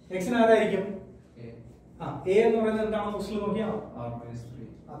 എക്സിന് ആരായിരിക്കും? ആ എ എന്ന് പറയുന്നത് എന്താണെന്ന് ക്വസ്റ്റിൽ നോക്കിയാൽ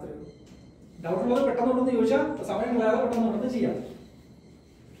അത്രേ ഉള്ളൂ. ഡൗട്ട് ഉള്ളത് പെട്ടെന്ന് ഉണ്ടെന്ന് ചോദിച്ചാൽ സമയം കളയാതെ പെട്ടെന്ന് ഉണ്ടെന്ന് ചെയ്യാം.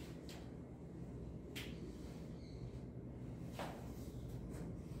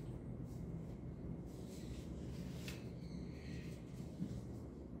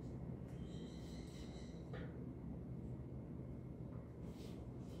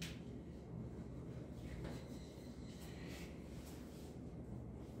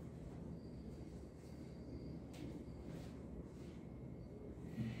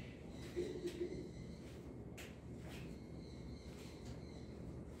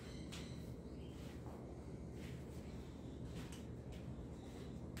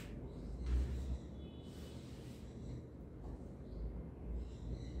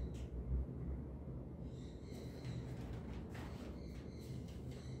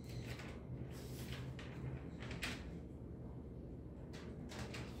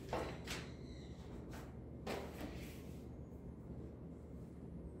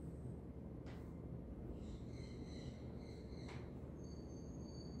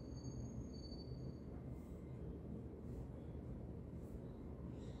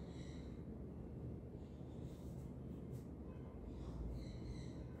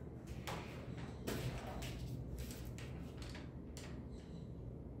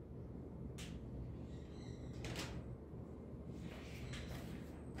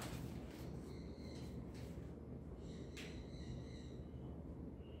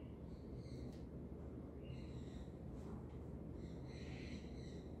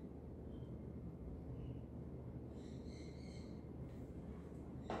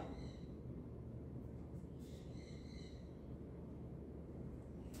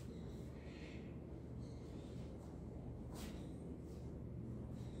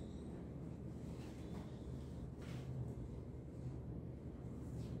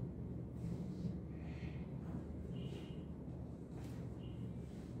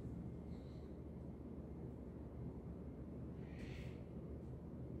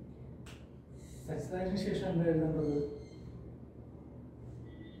 സക്സസിന് ശേഷം എന്താ എഴുതേണ്ടത്?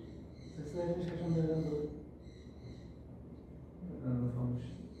 സക്സസിന് ശേഷം എന്താ എഴുതേണ്ടത്?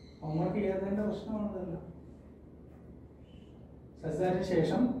 ഹോംവർക്ക് ചെയ്യാത്തതിന്റെ പ്രശ്നമാണതല്ല. സക്സസിന്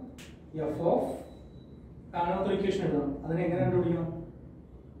ശേഷം എഫ് ഓഫ് കാണാത്തൊരു ഇക്വേഷൻ എഴുതണം. അതിനെ എങ്ങനെ കണ്ടുപിടിക്കണം?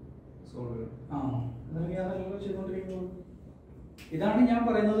 ആ എന്നിട്ട് ഞാനല്ലോ ചെയ്തുകൊണ്ടിരിക്കുന്നത്. ഇതാണ് ഞാൻ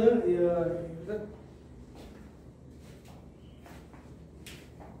പറയുന്നത്.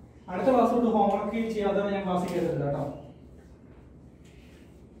 അടുത്ത ക്ലാസ് തൊട്ട് ഹോംവർക്ക് ചെയ്യാതെ ഞാൻ ക്ലാസ്സിൽ കേട്ടിട്ടില്ല കേട്ടോ.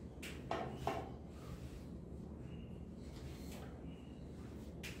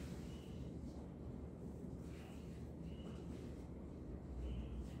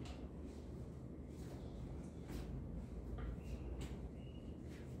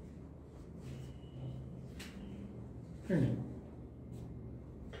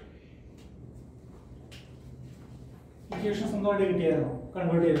 ഇക്വേഷൻ സ്വന്തമായിട്ട് കിട്ടിയായിരുന്നോ?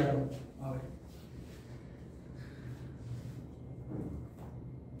 കൺവേർട്ട് ചെയ്തായിരുന്നോ?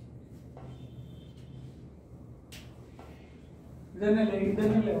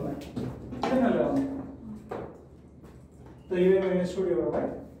 ഇതന്നല്ലേ വന്നേ? 3y - 2 divided by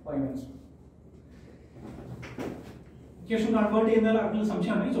y - 2. Equation convert ചെയ്യുന്നതിൽ ആർക്കെങ്കിലും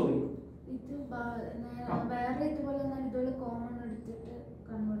സംശയം ഉണ്ടെങ്കിൽ ചോദിക്കും.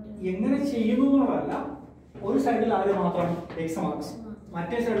 എങ്ങനെ ചെയ്യുന്നു എന്നുള്ളതല്ല, ഒരു സൈഡിൽ ആര് മാത്രം എക്സ് മാത്രം,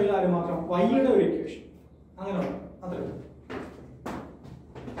 മറ്റേ സൈഡിൽ ആര് മാത്രം വൈയുടെ ഒരു ഇക്വേഷൻ, അങ്ങനെ അത്രേ.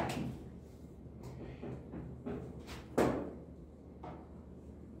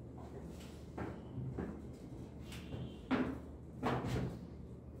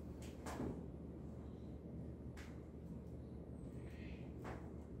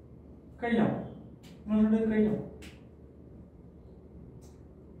 കഴിഞ്ഞോ? നിങ്ങളുടെ കഴിഞ്ഞോ?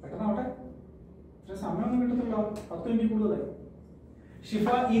 പെട്ടെന്നാവട്ടെ. പക്ഷെ സമയമൊന്നും കിട്ടത്തില്ല, 10 മിനിറ്റ് കൂടുതലായി. ഷിഫ,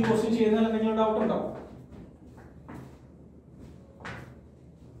 ഈ ക്വസ്റ്റ്യൻ ചെയ്യുന്നതിൽ എന്തെങ്കിലും ഡൗട്ട് ഉണ്ടോ?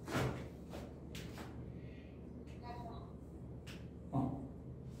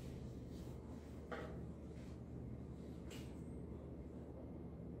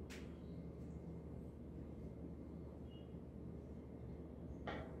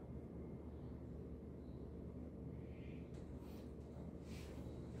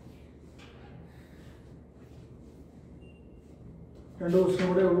 2 ക്വസ്റ്റ്യൻ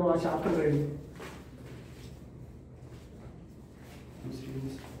കൂടെ ഉള്ളൂ ആ ചാപ്റ്റർ കഴിഞ്ഞു.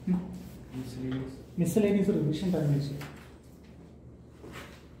 മിസ്സലേനിയസ് റിവിഷൻ ടൈം വെച്ച്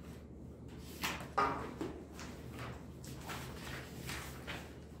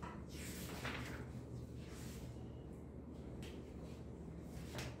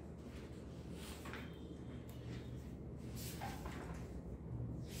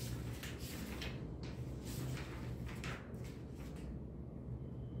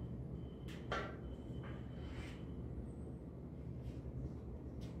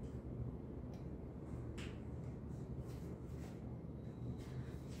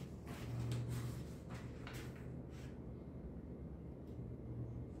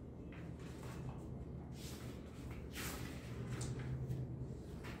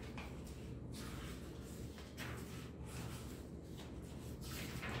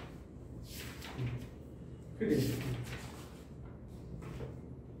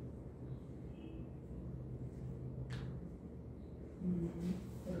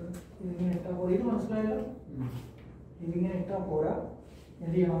ഇതിങ്ങനെ ഇട്ടാൽ പോരാ. ഇത് മനസ്സിലായല്ലോ. ഇതിങ്ങനെ ഇട്ടാൽ പോരാ.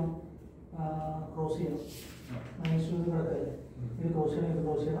 എന്ത് ചെയ്യണം? ക്രോസ് ചെയ്യണം. -2 കിടക്കല്ലേ, ഇത് ക്രോസ് ചെയ്യണം, ഇത്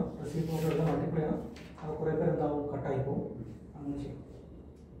ക്രോസ് ചെയ്യണം, റെസിപ്രോക്കൽ മൾട്ടിപ്ലൈ ചെയ്യണം. അത് കുറേ പേര് എന്താവും, കട്ടായി പോകും. അങ്ങനെ ചെയ്യും.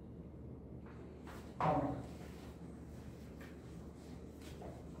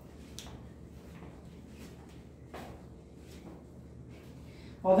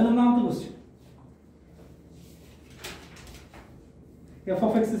 പതിനൊന്നാമത്തെ question. f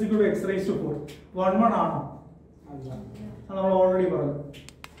of x is equal to x raised to 4. 1 1 ആണോ? അല്ല. നമ്മൾ ഓൾറെഡി പറഞ്ഞു.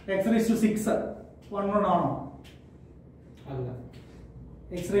 x raised to 6 1 1 ആണോ? അല്ല.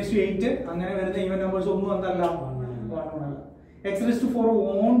 x raised to 8 അങ്ങനെ വരുന്ന ഈവൻ നമ്പേഴ്സ് ഒന്നും എന്തല്ല, 1 1 അല്ല. x raised to 4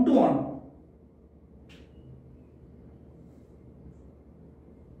 on to 1.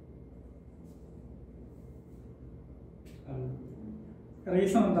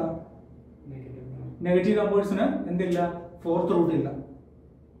 Reason എന്താ? നെഗറ്റീവ് നമ്പേഴ്സിന് എന്തില്ല, 4th റൂട്ട് ഇല്ല.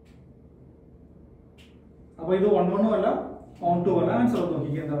 അപ്പൊ ഇത് 1 1 അല്ല, ഓൺ ടു അല്ല. ആൻസർ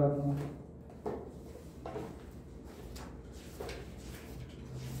നോക്കിക്കുക എന്താ പറയുന്നത്.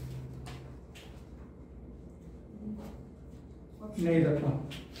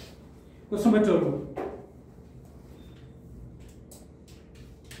 ക്വസ്റ്റ്യൻ പറ്റുള്ളൂ.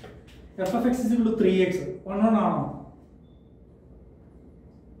 f of x is equal to 3x 1 1 ആണോ?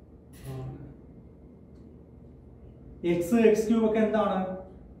 x cube ഒക്കെ എന്താണ്,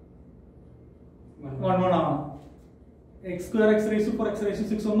 1 1 ആണ്. x square x raised to 4 x raised to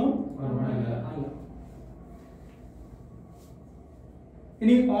 6 ഒന്നും അല്ല.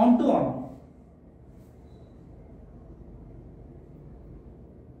 ഇനി ഓൺ ടു ആണോ?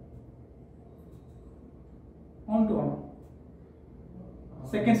 ഓൺ ടു ആണോ?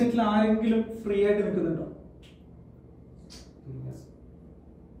 സെക്കൻഡ് സെറ്റിൽ ആരെങ്കിലും ഫ്രീ ആയിട്ട് നിൽക്കുന്നുണ്ടോ?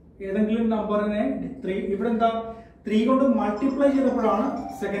 ഏതെങ്കിലും നമ്പറിനെ 3 ഇവിടെ എന്താ 3 കൊണ്ട് മൾട്ടിപ്ലൈ ചെയ്തപ്പോഴാണ്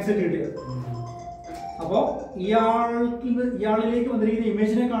സെക്കൻഡ് സെറ്റ് കിട്ടിയത്. അപ്പോ ഇയാളിലേക്ക് വന്നിരിക്കുന്ന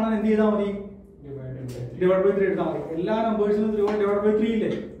ഇമേജിനെ കാണാൻ എന്ത് ചെയ്താൽ മതി, ഡിവൈഡ് ബൈ 3 എടുത്താൽ മതി. എല്ലാ നമ്പേഴ്സിനും ഡിവൈഡ് ബൈ 3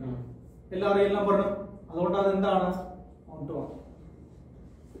 ഇല്ലേ, എല്ലാ റിയൽ നമ്പറിനും. അതുകൊണ്ട് അത് എന്താണ്, ഓൺ ടു ആണ്.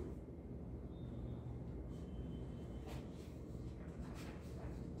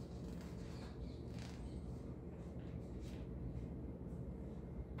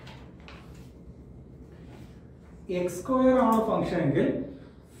 എക്സ് സ്ക്വയർ ആണ് ഫംഗ്ഷൻ എങ്കിൽ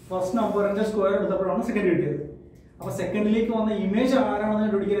ഫസ്റ്റ് നമ്പറിന്റെ സ്ക്വയർ എടുത്തപ്പോഴാണ് സെക്കൻഡ് കിട്ടിയത്. അപ്പൊ സെക്കൻഡിലേക്ക് വന്ന ഇമേജ് ആരാണെന്ന്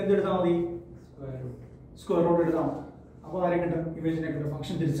കണ്ടുപിടിക്കാൻ എന്ത് എടുത്താൽ മതി, സ്ക്വയർ റൂട്ട് എടുത്താൽ മതി. അപ്പൊ ആരെ കിട്ടും, ഇമേജിനെ കിട്ടും.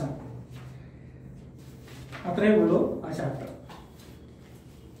 ഫംഗ്ഷൻ തിരിച്ചാൽ മതി. അത്രയേ ഉള്ളൂ ആ ചാപ്റ്റർ.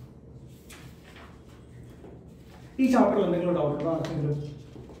 ഈ ചാപ്റ്ററിൽ എന്തെങ്കിലും ഡൗട്ട് ഉണ്ടോ ആർക്കെങ്കിലും?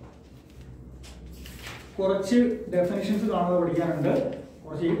 കുറച്ച് ഡെഫിനിഷൻസ് കാണാതെ പഠിക്കാനുണ്ട്,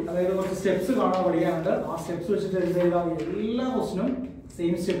 അതായത് കുറച്ച് സ്റ്റെപ്സ് കാണാതെ പഠിക്കാനുണ്ട്. ആ സ്റ്റെപ്സ് വെച്ചിട്ട് ചെയ്താൽ എല്ലാ ക്വസ്റ്റിനും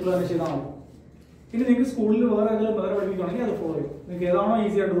സെയിം സ്റ്റെപ്പ് തന്നെ ചെയ്താൽ മതി. ഇനി നിങ്ങൾക്ക് സ്കൂളിൽ വേറെ ഏതെങ്കിലും വേറെ പഠിപ്പിക്കുകയാണെങ്കിൽ അത് ഫോളോ ചെയ്യും. നിങ്ങൾക്ക് ഏതാണോ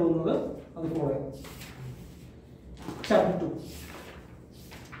ഈസി ആയിട്ട് തോന്നുന്നത് അത് ഫോളോ ചെയ്യും. Chapter 2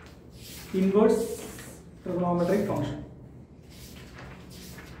 inverse trigonometric function.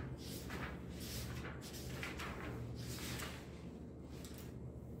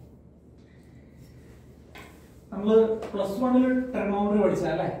 നമ്മള് +1 ട്രിഗണോമെട്രി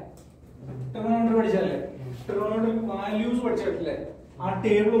പഠിച്ചല്ലേ, ട്രിഗണോമെട്രി വാല്യൂസ് പഠിച്ചിട്ടില്ലേ, ആ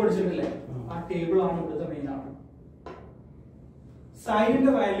ടേബിൾ പഠിച്ചിട്ടില്ലേ, ആ ടേബിൾ ആണ് ഇവിടുത്തെ മെയിൻ ആണ്.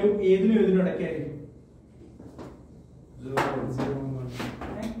 സൈനിന്റെ വാല്യൂ ഏതിനും ഏതിനും ഇടയ്ക്കായിരിക്കും, 0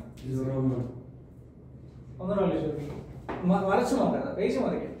 1. ഒന്നും വരച്ചു നോക്കരുത്, പേജ്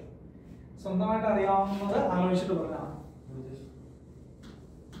മറിക്കരുത്. സ്വന്തമായിട്ട് അറിയാവുന്നത് ആലോചിച്ചിട്ട് പറഞ്ഞാൽ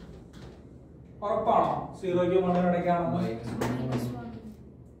ഉറപ്പാണോ 0ക്കും 1നും ഇടയ്ക്കാണോ?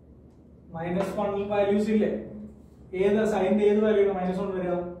 -1 വാല്യൂസ് ഇല്ലേ? ഏത് സൈനിന്റെ ഏത് വാല്യൂ ആണ് -1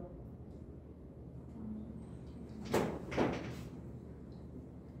 വരിക?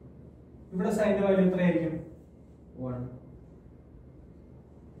 ഇവിടെ സൈനിന്റെ വാല്യൂ എത്രയായിരിക്കും? 1.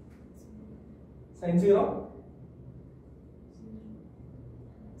 സൈൻ 0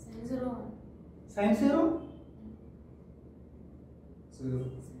 സൈൻ 0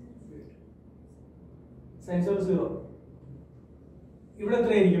 സൈൻ 0 ഇവിടെ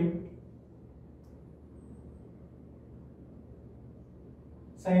എത്രയായിരിക്കും?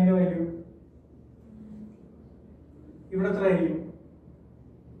 സൈനിന്റെ വാല്യൂ ഇവിടെ എത്രയായിരിക്കും?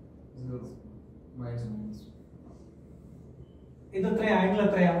 ഇത് എത്ര ആംഗിൾ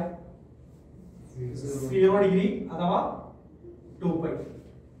എത്രയാ? 0 ഡിഗ്രി അഥവാ 2π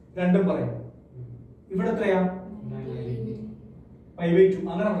രണ്ടും പറയാം. ഇവിടെ എത്രയാ? π/2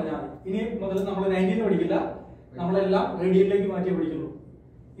 അങ്ങനെ പറഞ്ഞാൽ ഇനി മുതൽ നമ്മൾ 90 പഠിക്കില്ല, നമ്മളെല്ലാം റേഡിയനിലേക്ക് മാറ്റി പഠിക്കുള്ളൂ.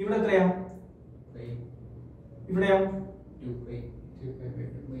 ഇവിടെ എത്രയാ? ഇവിടെയോ? 2π.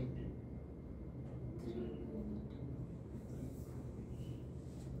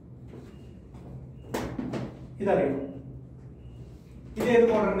 ഇതറിയോ? ഇത് ഏത്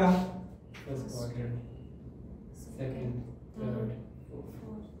ക്വാഡ്രന്റാ?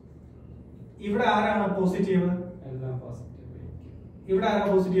 ഇവിടെ ആരാണ് പോസിറ്റീവ്? ഇവിടെ ആരാ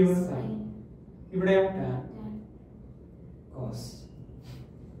പോസിറ്റീവ്? ഇവിടെയോ?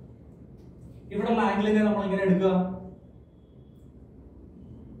 ഇവിടെയുള്ള ആംഗിളിനെ നമ്മൾ എങ്ങനെ എടുക്കുക?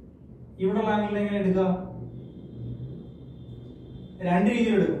 ഇവിടെയുള്ള ആംഗിളിനെ എങ്ങനെ എടുക്കുക? രണ്ട്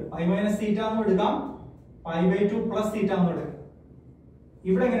രീതിയിൽ എടുക്കും. π - θ എന്നും എടുക്കാം, π/2 + θ എന്നും എടുക്കാം.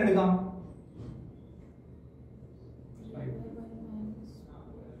 ഇവിടെ എങ്ങനെ എടുക്കാം?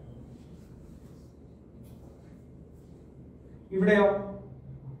 ഇവിടെയോ?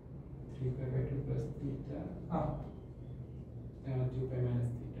 3π/2 + θ 2π -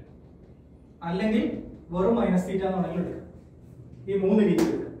 θ. അല്ലെങ്കിൽ വെറും -θ എന്നാണെങ്കിൽ എടുക്കാം. ഈ മൂന്ന് രീതി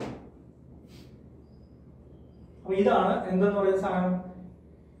എടുക്കാം. അപ്പൊ ഇതാണ് എന്തെന്ന് പറയുന്ന സാധനം,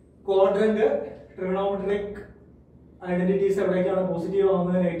 ക്വാഡ്രന്റ് ട്രിഗണോമെട്രിക് ഐഡന്റിറ്റീസ്. എവിടേക്കാണ് പോസിറ്റീവ്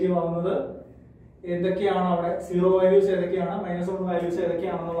ആവുന്നത്, നെഗറ്റീവ് ആവുന്നത്, എന്തൊക്കെയാണ് അവിടെ, 0 വാല്യൂസ് ഏതൊക്കെയാണ്, -1 വാല്യൂസ്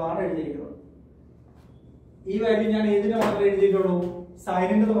ഏതൊക്കെയാണെന്നുള്ളതാണ് എഴുതിയിരിക്കുന്നത്. ഈ വാല്യൂ ഞാൻ ഏതിനെ മാത്രമേ എഴുതിയിട്ടുള്ളൂ?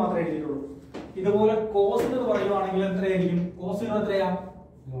 സൈനിന്റെ മാത്രമേ എഴുതിയിട്ടുള്ളൂ. ഇതുപോലെ കോസിന്റെ പറയുവാണെങ്കിൽ എത്രയായിരിക്കും? കോസ് 0 എത്രയാ?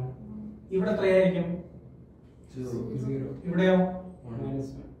 ഇവിടെ എത്രയായിരിക്കും? 0. ഇവിടെയോ?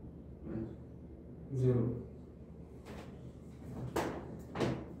 -0.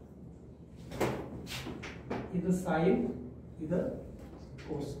 ഇത് സൈൻ, ഇത്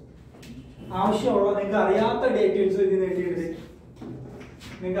കോസ്. ആവശ്യമുള്ള നിങ്ങൾക്ക് അറിയാത്ത ഡീറ്റെയിൽസ് ഇതിന് എഴുതിയെടുത്ത്,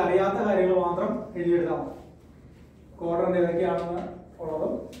 നിങ്ങൾക്ക് അറിയാത്ത കാര്യങ്ങൾ മാത്രം എഴുതിയെടുത്താൽ മതി. ക്വാഡ്രന്റ് ഏതൊക്കെയാണെന്ന്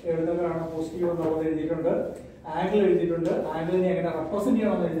ഉള്ളതും എഴുതുമ്പോഴാണ് പോസിറ്റീവ് എന്നുള്ളത് എഴുതിയിട്ടുണ്ട്, ആംഗിൾ എഴുതിയിട്ടുണ്ട്, ആംഗിളിനെ എങ്ങനെ റെപ്രസെന്റ്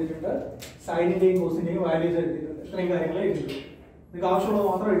ചെയ്യണമെന്ന് എഴുതിയിട്ടുണ്ട്, സൈനിന്റെയും കോസിന്റെയും വാല്യൂസ് എഴുതിയിട്ടുണ്ട്. ഇത്രയും കാര്യങ്ങൾ എഴുതിയിട്ടുണ്ട്. നിങ്ങൾക്ക് ആവശ്യമുള്ളത്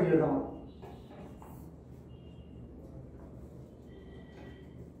മാത്രം എഴുതിയെടുത്താൽ മതി.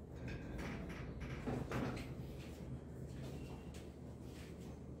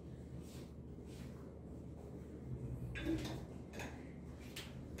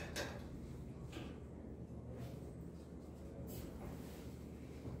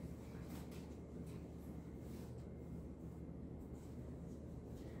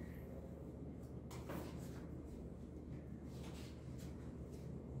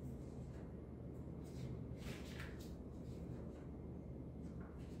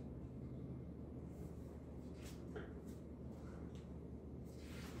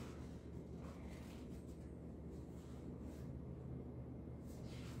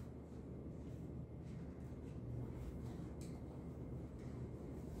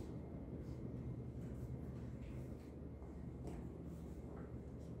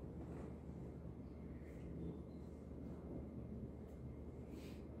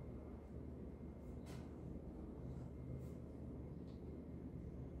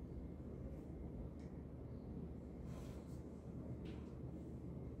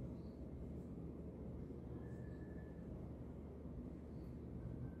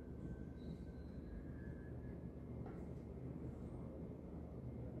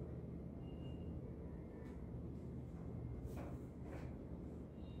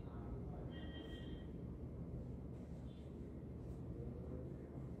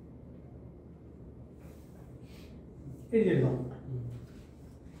 എഴുതിയെടുക്കാം.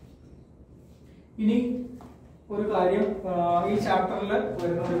 ഇനി ഒരു കാര്യം ഈ ചാപ്റ്ററിൽ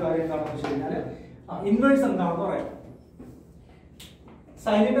വരുന്ന ഒരു കാര്യം എന്താണെന്ന് വെച്ച് കഴിഞ്ഞാൽ ഇൻവേഴ്സ് എന്താണെന്ന് പറയാം.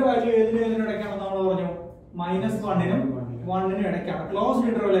 സൈനിന്റെ വാല്യൂ ഏതിനും ഏതിനിടയ്ക്കാണെന്ന് നമ്മൾ പറഞ്ഞു? -1നും 1 ഇടയ്ക്കാണ്. ക്ലോസ്ഡ്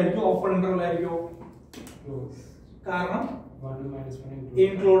ഇന്റർവെൽ ആയിരിക്കും, ഓപ്പൺ ഇന്റർവെൽ ആയിരിക്കും? കാരണം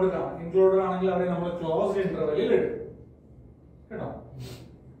ഇൻക്ലൂഡഡ് ആണ്. ഇൻക്ലൂഡഡ് ആണെങ്കിൽ അവരെ നമ്മൾ ക്ലോസ്ഡ് ഇന്റർവെല്ലിൽ ഇടും കേട്ടോ.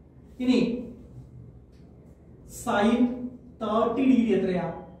 ഇനി സൈൻ 30 ഡിഗ്രി എത്രയാ?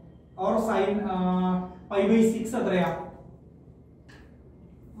 ഓർ സൈൻ π/6 എത്രയാ?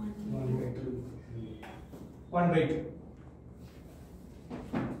 1/2.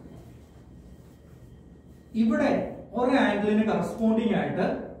 ഇവിടെ ഒരു ആംഗിളിന് കറസ്പോണ്ടിങ് ആയിട്ട്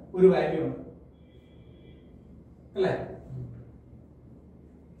ഒരു വാല്യൂ ഉണ്ട് അല്ലേ?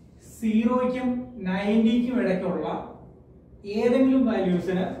 0ക്കും 90ക്കും ഇടയ്ക്കുള്ള ഏതെങ്കിലും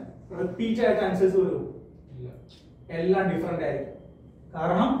വാല്യൂസിന് റിപ്പീറ്റ് ആയിട്ട് ആൻസേഴ്സ് വരും? എല്ലാം ഡിഫറെന്റ് ആയിരിക്കും.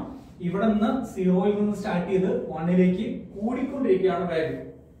 കാരണം ഇവിടെ നിന്ന് 0യിൽ നിന്ന് സ്റ്റാർട്ട് ചെയ്ത് 1ലേക്ക് കൂടിക്കൊണ്ടിരിക്കുകയാണ് വാല്യൂ.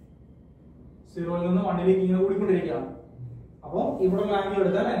 0യിൽ നിന്ന് 1ലേക്ക് ഇങ്ങനെ കൂടിക്കൊണ്ടിരിക്കുകയാണ്. അപ്പോൾ ഇവിടെയുള്ള ആംഗിൾ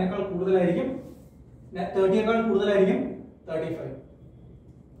എടുത്താൽ അതിനേക്കാൾ കൂടുതലായിരിക്കും, 30യേക്കാൾ കൂടുതലായിരിക്കും 35.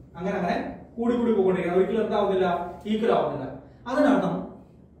 അങ്ങനെ അങ്ങനെ കൂടി കൂടി പോയിക്കൊണ്ടിരിക്കുകയാണ്. ഒരിക്കലും എന്താവുന്നില്ല, ഈക്വൽ ആവുന്നില്ല. അതിനർത്ഥം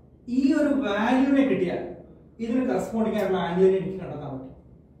ഈ ഒരു വാല്യൂനെ കിട്ടിയാൽ ഇതിന് കറസ്പോണ്ടിങ് ആയിട്ടുള്ള ആംഗിളിനെ എനിക്ക് കണ്ടെത്താൻ പറ്റും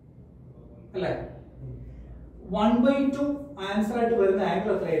അല്ലേ? 1/2 ആൻസർ ആയിട്ട് വരുന്ന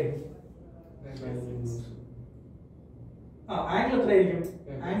ആംഗിൾ എത്രയായിരിക്കും? ആംഗിൾ എത്രയായിരിക്കും?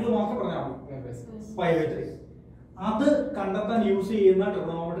 ആംഗിൾ മാത്രം പറഞ്ഞാൽ മതി, π/3. അത് കണ്ടെത്താൻ യൂസ് ചെയ്യുന്ന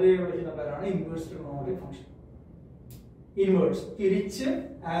ട്രിഗണോമെട്രിയെ വിളിക്കുന്ന പേരാണ് ഇൻവേഴ്സ് ട്രിഗണോമെട്രിക് ഫംഗ്ഷൻ. ഇൻവേഴ്സ്, തിരിച്ച്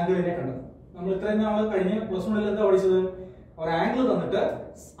ആംഗിളിനെ കണ്ടെത്തും. നമ്മൾ ഇത്രയും നാൾ കഴിഞ്ഞ +1 എന്താ പഠിച്ചത്? ഒരു ആംഗിൾ തന്നിട്ട്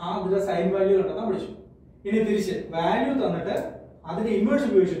അതിന്റെ സൈൻ വാല്യൂ കണ്ടെത്താൻ പഠിച്ചു. ഇനി തിരിച്ച് വാല്യൂ തന്നിട്ട് അതിന്റെ ഇൻവേഴ്സ്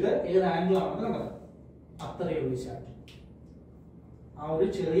ഉപയോഗിച്ചിട്ട് ഏത് ആംഗിൾ ആണെന്ന് കണ്ടെത്താം. അത്രയേ ഉള്ളൂ ചാപ്റ്റർ. ആ ഒരു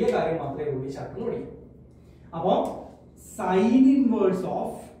ചെറിയ കാര്യം മാത്രമേ ഉള്ളൂ ഈ ചാപ്റ്ററിൽ പഠിക്കും. അപ്പോ സൈൻ ഇൻവേഴ്സ്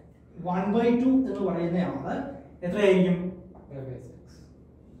ഓഫ് 1/2 എന്ന് പറയുന്ന ആള് എത്രയായിരിക്കും?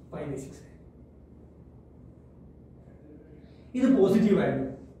 π/6. ഇത് പോസിറ്റീവ് വാല്യൂ.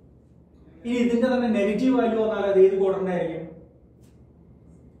 ഇനി ഇതിന്റെ തന്നെ നെഗറ്റീവ് വാല്യൂ വന്നാൽ അത് ഏത് ക്വാഡ്രന്റ് ആയിരിക്കും?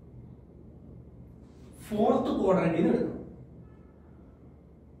 4th ക്വാഡ്രന്റിൽ നിന്ന് എടുക്കണം.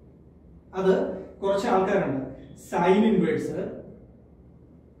 അത് കുറച്ച് ആൾക്കാരുണ്ട്, sine inverse,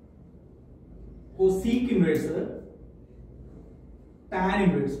 cosec inverse, tan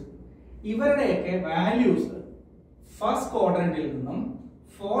inverse. ഇവരുടെയൊക്കെ വാല്യൂസ് ഫസ്റ്റ് ക്വാഡ്രന്റിൽ നിന്നും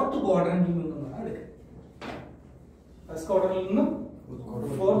 4th ക്വാഡ്രന്റിൽ നിന്നുമാണ് എടുക്കുക. ഫസ്റ്റ് ക്വാഡ്രന്റിൽ നിന്നും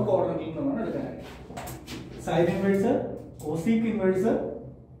 4th ക്വാഡ്രന്റിൽ നിന്നുമാണ് എടുക്കാനായിട്ട്. Sine inverse, cosec inverse,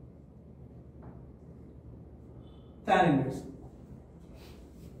 tan inverse.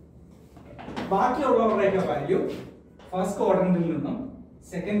 ബാക്കിയുള്ളവരുടെയൊക്കെ value first ക്വാഡ്രന്റിൽ നിന്നും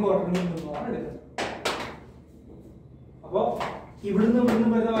സെക്കൻഡ് ക്വാഡ്രന്റിൽ നിന്നുമാണ് എടുക്കുന്നത്. അപ്പോ ഇവിടുന്ന്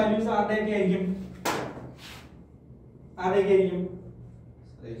വരുന്ന വാല്യൂസ് ആരുടെയൊക്കെ ആയിരിക്കും?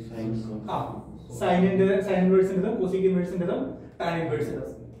 Sign ഇൻവേഴ്സിന്റെതും cosec ഇൻവേഴ്സിന്റെതും tan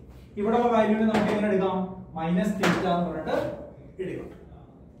ഇൻവേഴ്സിന്റെതും. ഇവിടെ വാല്യൂവിനെ നമുക്ക് എങ്ങനെ എടുക്കാം? -θ എന്ന് പറഞ്ഞിട്ട് എടുക്കാം.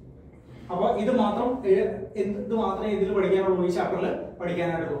 അപ്പൊ ഇത് മാത്രമേ ഇതിൽ പഠിക്കാനുള്ളൂ, ഈ ചാപ്റ്ററിൽ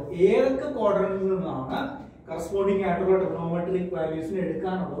പഠിക്കാനായിട്ടുള്ളൂ. ഏതൊക്കെ ക്വാഡ്രന്റിൽ നിന്നാണ് കറസ്പോണ്ടിങ് ആയിട്ടുള്ള ട്രിഗണോമെട്രിക് വാല്യൂസിനെ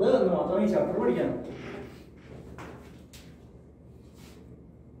എടുക്കാനുള്ളത് എന്ന് മാത്രമേ ഈ ചാപ്റ്റർ പഠിക്കാനുള്ളൂ.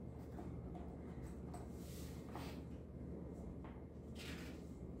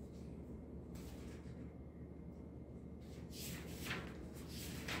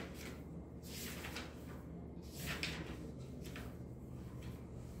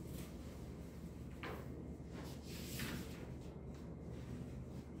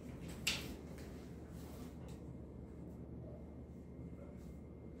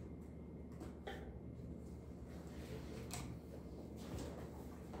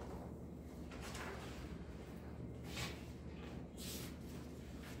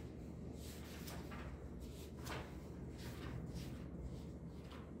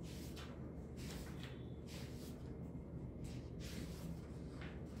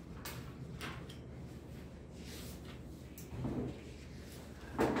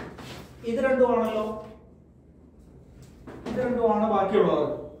 ഇത് രണ്ടുമാണല്ലോ, ഇത് രണ്ടുമാണ് ബാക്കിയുള്ളത്.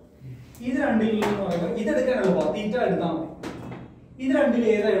 ഇത് രണ്ടിൽ എന്ന് പറയുമ്പോൾ ഇതെടുക്കാൻ എളുപ്പം, തീറ്റ എടുത്താൽ മതി. ഇത് രണ്ടിൽ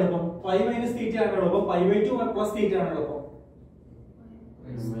ഏതാ എളുപ്പം? π - θ ആണ് എളുപ്പം, π/2 + θ ആണ് എളുപ്പം.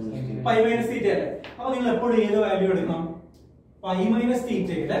 π - θ അല്ലേ? അപ്പൊ നിങ്ങൾ എപ്പോഴും ഏത് വാല്യൂ എടുക്കണം? π -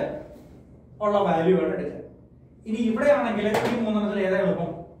 θയില് ഉള്ള വാല്യൂ ആണ് എടുക്കുക. ഇനി ഇവിടെ ആണെങ്കിൽ ഈ മൂന്നെണ്ണത്തിൽ ഏതാ എളുപ്പം?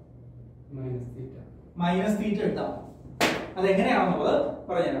 -θ എടുത്താൽ. അതെങ്ങനെയാണെന്നുള്ളത്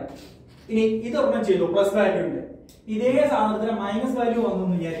പറഞ്ഞുതരാം. ഇനി ഇതൊരെണ്ണം ചെയ്തു, പ്ലസ് വാല്യൂ ഉണ്ട്. ഇതേ സാധനത്തിന് മൈനസ് വാല്യൂ വന്നു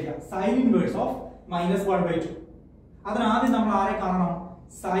എന്ന് വിചാരിക്കാം. Sine inverse of -1/2. അതിനാദ്യം നമ്മൾ ആരെ കാണണം?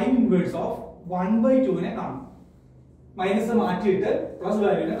 സൈൻ ഇൻവേഴ്സ് ഓഫ് 1/2നെ കാണണം. മൈനസ് മാറ്റിയിട്ട് പ്ലസ്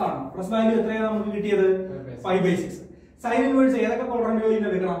വാല്യൂനെ കാണണം. പ്ലസ് വാല്യൂ എത്രയാണ് നമുക്ക് കിട്ടിയത്? 5/6. സൈൻ ഇൻവേഴ്സ് ഏതൊക്കെ ക്വാഡ്രന്റുകളിൽ നിന്ന്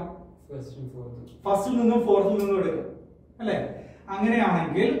എടുക്കണം? First and fourth. ഫസ്റ്റിൽ നിന്നും ഫോർത്തിൽ നിന്നും എടുക്കും അല്ലെ?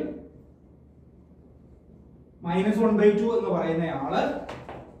 അങ്ങനെയാണെങ്കിൽ -1/2 എന്ന് പറയുന്ന ആള്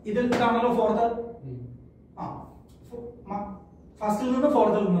ഇതിൽ ഇതാണല്ലോ ഫോർത്ത്. ആ ഫസ്റ്റിൽ നിന്ന്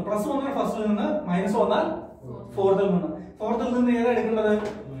ഫോർത്തിൽ നിന്ന് പ്ലസ് വന്നാൽ ഫസ്റ്റിൽ നിന്ന് മൈനസ് വന്നാൽ ഫോർത്തിൽ നിന്ന്. ഫോർത്തിൽ നിന്ന് ഏതാ എടുക്കേണ്ടത്?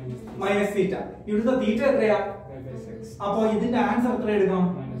 Minus theta. ഇവിടുത്തെ തീറ്റ എത്രയാ? അപ്പൊ ഇതിന്റെ ആൻസർ എത്ര എടുക്കണം?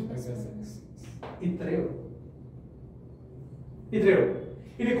 ഇത്രയേ ഉള്ളൂ. ഇത്രയേ ഉള്ളൂ.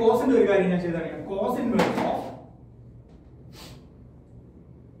 ഇനി കോസിന്റെ ഒരു കാര്യം ഞാൻ ചെയ്താണ്. കോസ് ഇൻവേഴ്സ് ഓഫ്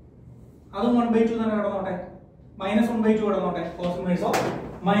അതും 1/2 തന്നെ കിടന്നോട്ടെ, -1/2 കിടന്നോട്ടെ. Cos inverse of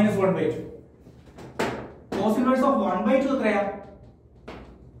 -1/2. Cos inverse of 1/2 എത്രയാ?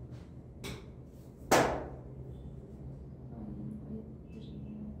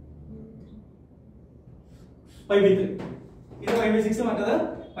 π/3. ഇത് π/6 മറ്റത്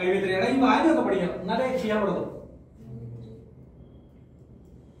π/3 ആണ്. ഈ വാല്യൂ ഒക്കെ പഠിക്കണം എന്നാലേ ചെയ്യാൻ പറ്റുള്ളൂ.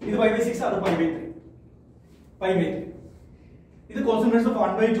 ഇത് π/6 അത് π/3. ഇത് കോസ് ഇൻവേഴ്സ് ഓഫ്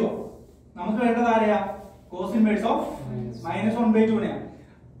 1/2 ആണ്. നമുക്ക് വേണ്ടത് ആരെയാ? Cos inverse of -1/2 നെയാ.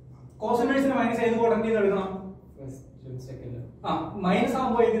 Cos ഇൻവേഴ്സിന് minus ഏത് ക്വാഡ്രന്റിൽ നിന്ന് എടുക്കണം? മൈനസ്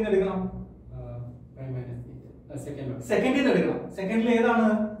ആകുമ്പോൾ ഏതിൽ നിന്ന് എടുക്കണം? സെക്കൻഡിൽ നിന്ന് എടുക്കണം. സെക്കൻഡിൽ ഏതാണ്?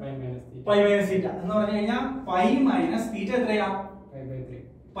 π - θ എന്ന് പറഞ്ഞു കഴിഞ്ഞാൽ π - θ എത്രയാ? π/3.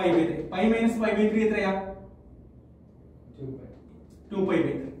 π - π/3 എത്രയാ?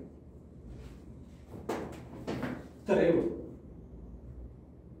 2π/3. ഇത്രയേ ഉള്ളൂ.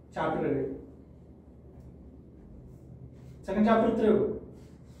 ചാപ്റ്റർ സെക്കൻഡ് ചാപ്റ്റർ ഇത്രയേ ഉള്ളൂ.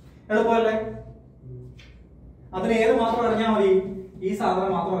 എളുപ്പമല്ലേ? അതിന് ഏത് മാത്രം അറിഞ്ഞാൽ മതി? ഈ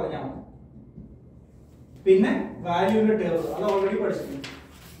സാധനം മാത്രം അറിഞ്ഞാൽ മതി. പിന്നെ വാല്യൂവിന്റെ ടേബിൾ അത് ഓൾറെഡി പഠിച്ചിട്ടുണ്ട്.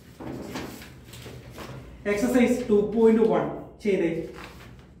 എക്സസൈസ് 2.1 ചെയ്തേ.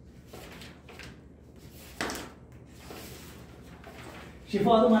 ഷിഫ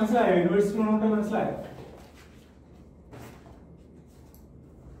അത് മനസ്സിലായോ? യൂണിവേഴ്സിറ്റി കൊണ്ട് മനസ്സിലായോ?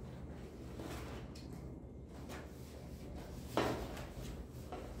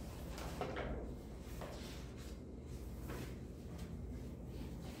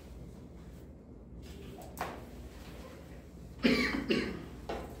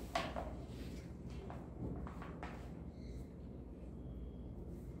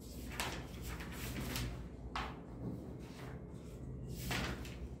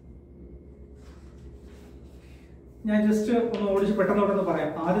 ഞാൻ ജസ്റ്റ് ഒന്ന് ഓടിച്ച് പെട്ടെന്ന് പറയാം.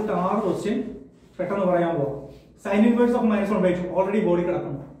 ആദ്യത്തെ 6 ക്വസ്റ്റ്യൻ പെട്ടെന്ന് പറയാൻ പോവാം. Sine inverse of -1/2 already body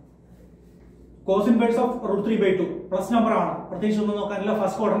കിടക്കുന്നു. Cos inverse of √3/2 plus number ആണ്, പ്രത്യേകിച്ച് ഒന്നും നോക്കാനില്ല,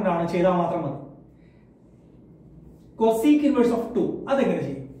 ഫസ്റ്റ് ക്വാഡ്രന്റ് ആണ്, ചെയ്താൽ മാത്രം മതി. കൊസീക് ഇൻവേഴ്സ് ഓഫ് 2 അതെങ്ങനെ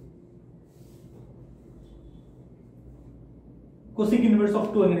ചെയ്യും? കൊസീക് ഇൻവേഴ്സ്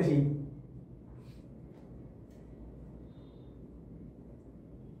ഓഫ് 2 എങ്ങനെ ചെയ്യും?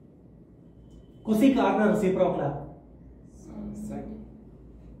 കൊസീക് ആരുടെ റെസിപ്രോക്കലാ?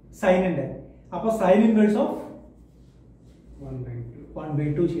 സൈനിന്റെ. അപ്പൊ സൈൻ ഇൻവേഴ്സ് ഓഫ്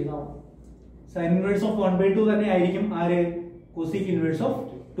 1/2 ചെയ്താൽ സൈൻ ഇൻവേഴ്സ് ഓഫ് 1/2 തന്നെ ആയിരിക്കും ആര്? Cosec inverse of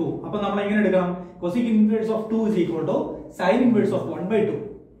 2. അപ്പൊ നമ്മൾ എങ്ങനെ എടുക്കണം? Cosec inverse of 2 sine inverse of 1/2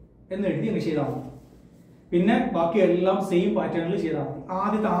 എന്ന് എഴുതി അങ്ങ് ചെയ്താൽ മതി. പിന്നെ ബാക്കി എല്ലാം സെയിം പാറ്റേണിൽ ചെയ്താൽ മതി.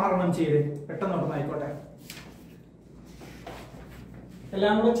 ആദ്യത്തെ 6 എണ്ണം ചെയ്ത് പെട്ടെന്ന് ആയിക്കോട്ടെ.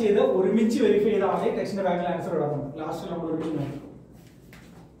 എല്ലാം കൂടെ ചെയ്ത് ഒരുമിച്ച് വെരിഫൈ ചെയ്താൽ മതി. ടെക്സ്റ്റിന്റെ ബാക്കിൽ ആൻസർ ഇടാറുണ്ട്. ലാസ്റ്റ് നമ്മൾ ഒരുമിച്ച് നോക്കും.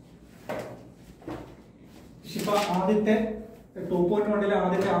 ഷിഫ ആദ്യത്തെ 2.1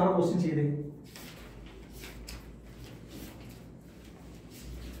 ആദ്യത്തെ 6 ക്വസ്റ്റ്യൻ ചെയ്ത്.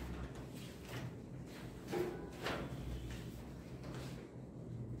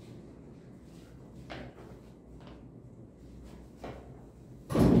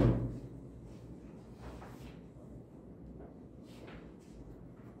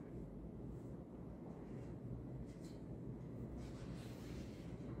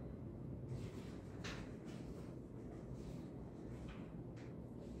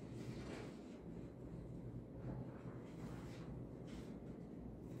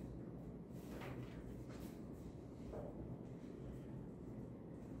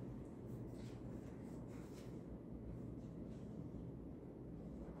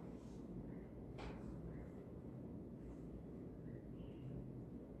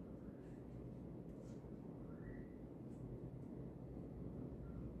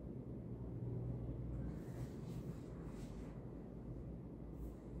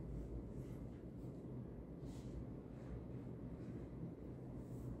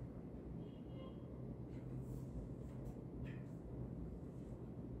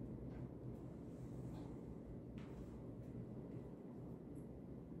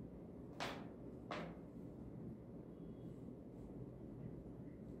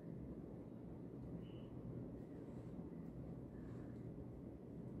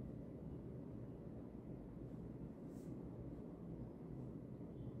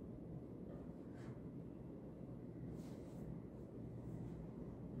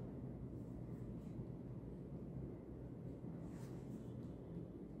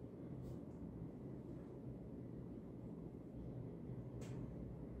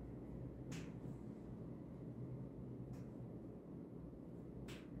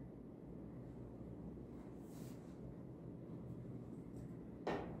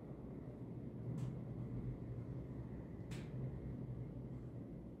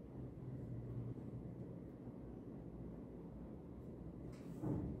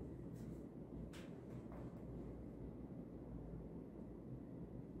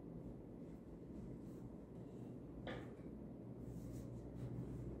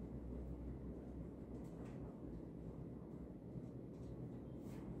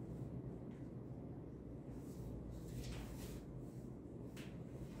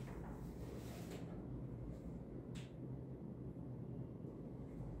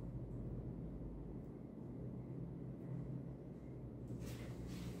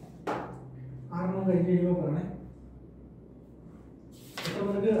 കഴിഞ്ഞ് കഴിയുമ്പോൾ പറയണേ. എത്ര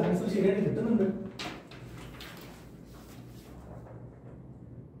പേർക്ക് ആൻസർ ശരിയായിട്ട് കിട്ടുന്നുണ്ട്?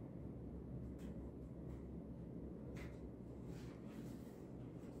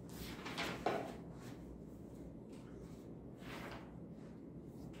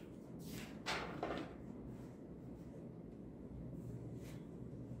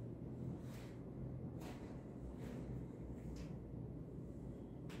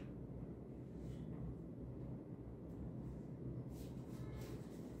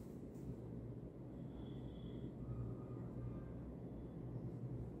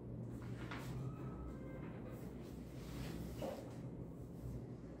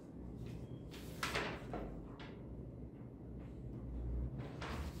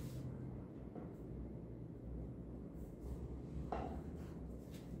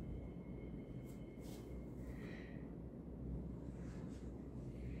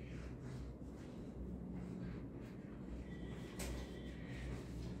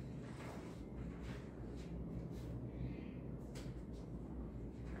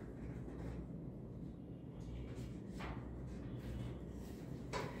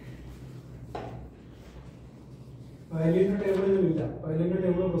 വാല്യൂന്റെ ടേബിൾ ഇതിലില്ല. വാല്യൂന്റെ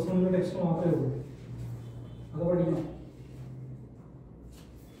ടേബിൾ പ്രശ്നങ്ങളുടെ ടെക്സ്റ്റ് മാത്രമേ ഉള്ളൂ. അത് പഠിക്കണം.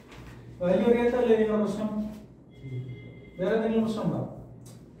 വാല്യൂ അറിയാത്തല്ലേ നിങ്ങളുടെ പ്രശ്നം? വേറെ എന്തെങ്കിലും പ്രശ്നം ഉണ്ടോ?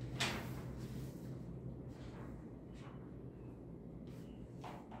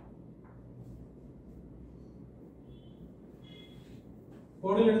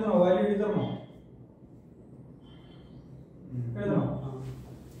 ബോർഡിൽ എഴുതണോ? വാല്യൂ എഴുതണോ? എഴുതണോ?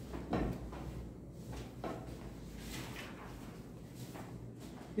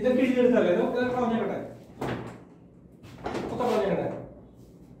 ഇതൊക്കെ എഴുതിയെടുത്തല്ലേ? ഇതൊക്കെ പറഞ്ഞേക്കട്ടെ. ഒക്കെ പറഞ്ഞേക്കട്ടെ.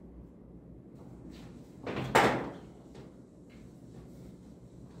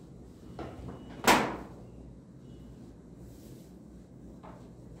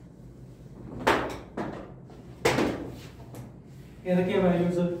 ഏതൊക്കെയാ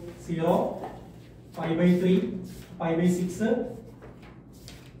വാല്യൂസ്? 0, 5/3, 5/6,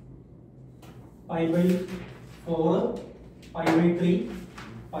 5/4, 5/3,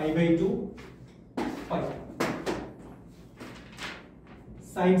 5/2, 5.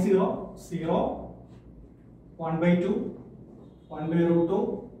 Sin 0, 0, 1/2, 1/√2,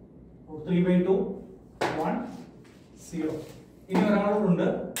 √3/2, 1, 0. ഇനി ഒരാളുണ്ട്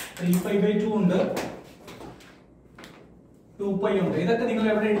 3π/2 ഉണ്ട്, 2π ഉണ്ട്. ഇതൊക്കെ നിങ്ങൾ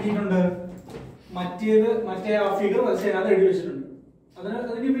എവിടെ എഴുതിയിട്ടുണ്ട്? മറ്റേ ആ ഫിഗർ വരച്ചതിനകത്ത് എഴുതി വെച്ചിട്ടുണ്ട്.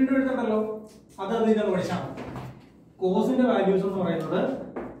 അതിന് വീണ്ടും എഴുതണ്ടല്ലോ. അത് നിങ്ങൾ പഠിച്ചാൽ കോസിന്റെ വാല്യൂസ് എന്ന് പറയുന്നത്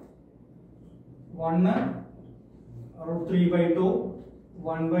 1, √3/2,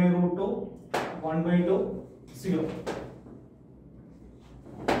 1/√2, 1/2, 0.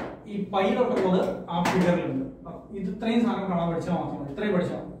 ഈ പൈ തൊട്ടുള്ളത് ആ ഫിഗറിലുണ്ട്. ഇത് ഇത്രയും സാധനം കാണാൻ പഠിച്ചാൽ മാത്രം മതി. ഇത്രയും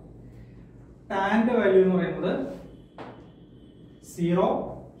പഠിച്ചാൽ മതി. ടാന്റെ വാല്യൂ എന്ന് പറയുന്നത് 0,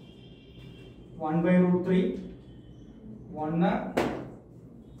 1/√3,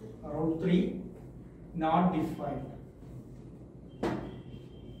 1/√3, not defined.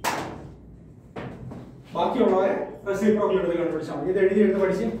 ബാക്കിയുള്ളവരെ റെസിപ്രോക്കൽ എടുത്ത് കണ്ടുപിടിച്ചാൽ മതി. ഇത് എഴുതി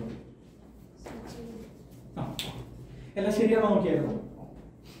പഠിച്ച് എല്ലാം ശരിയാണോ നോക്കിയായിരുന്നു?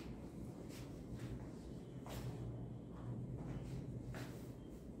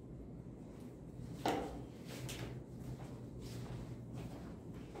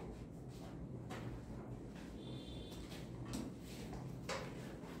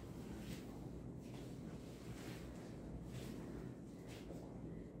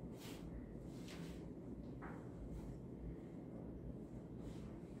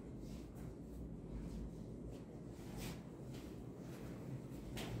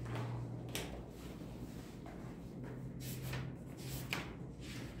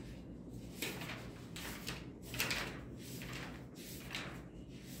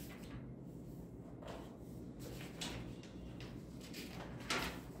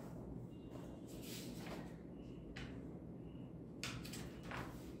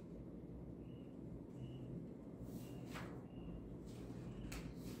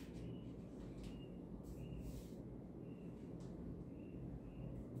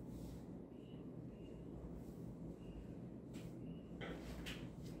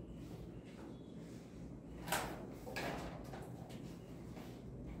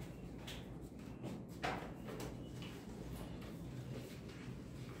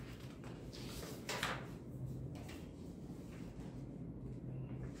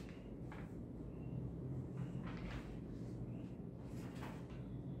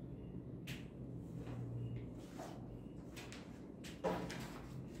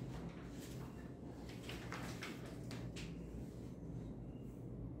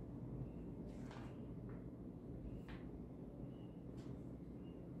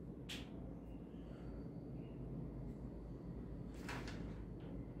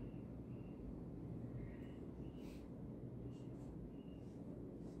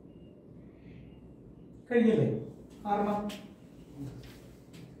 കഴിഞ്ഞില്ലേ? 6.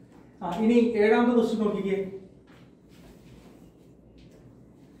 ഇനി 7ാമത്തെ ക്വസ്റ്റ്യൻ നോക്കിക്കേ.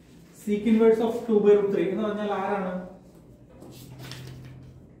 സീക്ക് ഇൻവേഴ്സ് ഓഫ് 2/√3 എന്ന് പറഞ്ഞാൽ ആരാണ്?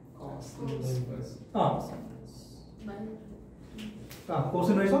 Cos inverse.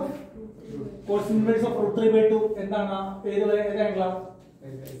 Cos inverse of √3/2 എന്താണ്? ഏത് ആംഗിളാ?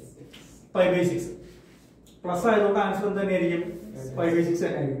 5/6. പ്ലസ് ആയതുകൊണ്ട് ആൻസർ എന്ത് തന്നെയായിരിക്കും? 5/6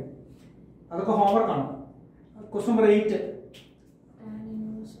 തന്നെയായിരിക്കും. അതൊക്കെ ഹോംവർക്ക് ആണ്. Question number 8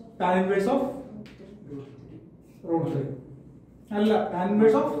 tan inverse of √3 അല്ല tan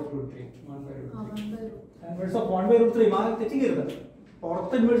inverse of 1/√3 മാറി തെറ്റിക്കരുത്.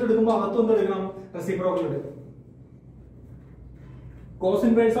 പുറത്ത് ഇൻവേഴ്സ് എടുക്കുമ്പോൾ അകത്തൊന്നും എടുക്കണം, റെസിപ്രോക്കൽ എടുക്കും. കോസ്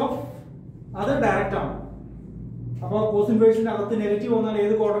ഇൻവേഴ്സ് ഓഫ് അത് ഡയറക്റ്റ് ആണ്. അപ്പോൾ കോസ് ഇൻവേഴ്സിന്റെ അകത്ത് നെഗറ്റീവ് വന്നാൽ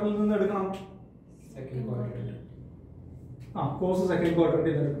ഏത് ക്വാഡ്രന്റിൽ നിന്ന് എടുക്കണം? Second quadrant. കോസ് സെക്കൻഡ്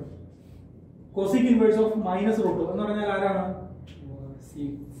ക്വാഡ്രന്റിൽ നിന്ന് എടുക്കണം. കോസിക് ഇൻവേഴ്സ് ഓഫ് -√2 എന്ന് പറഞ്ഞാൽ ആരാണ്?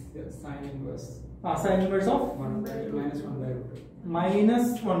 Sin inverse. Sine inverse of -1/√2.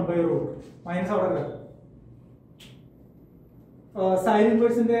 -1/√2 minus അവിടെ കിടക്കും. സൈൻ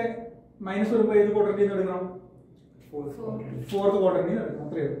ഇൻവേഴ്സിന്റെ മൈനസ് വരുമ്പോൾ ഏത് ക്വാഡ്രന്റിൽ നിന്ന് എടുക്കണം? Fourth quadrant. ഫോർത്ത് ക്വാഡ്രന്റിൽ നിന്ന് എടുക്കണം.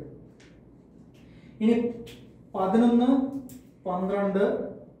 അത്രയേ ഉള്ളൂ. ഇനി 11, 12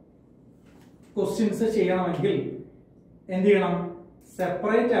 ക്വസ്റ്റ്യൻസ് ചെയ്യണമെങ്കിൽ എന്ത് ചെയ്യണം?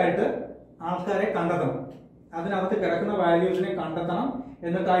 സെപ്പറേറ്റ് ആയിട്ട് ആൾക്കാരെ കണ്ടെത്തണം. അതിനകത്ത് കിടക്കുന്ന വാല്യൂസിനെ കണ്ടെത്തണം.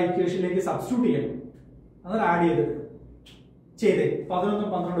 എന്നിട്ട് ആ ഇക്വേഷനിലേക്ക് സബ്സ്റ്റിറ്റ്യൂട്ട് ചെയ്യണം. എന്നിട്ട് ആഡ് ചെയ്തേ 11,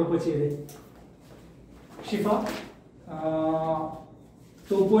 12 ഇപ്പോൾ ചെയ്തേ. ഷിഫ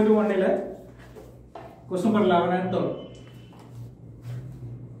 2.1 ക്വസ്റ്റ്യൻ നമ്പർ 11 and 12.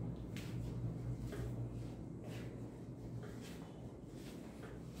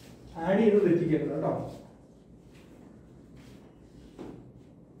 ആഡ് ചെയ്ത് തെറ്റിക്കരുത് കേട്ടോ.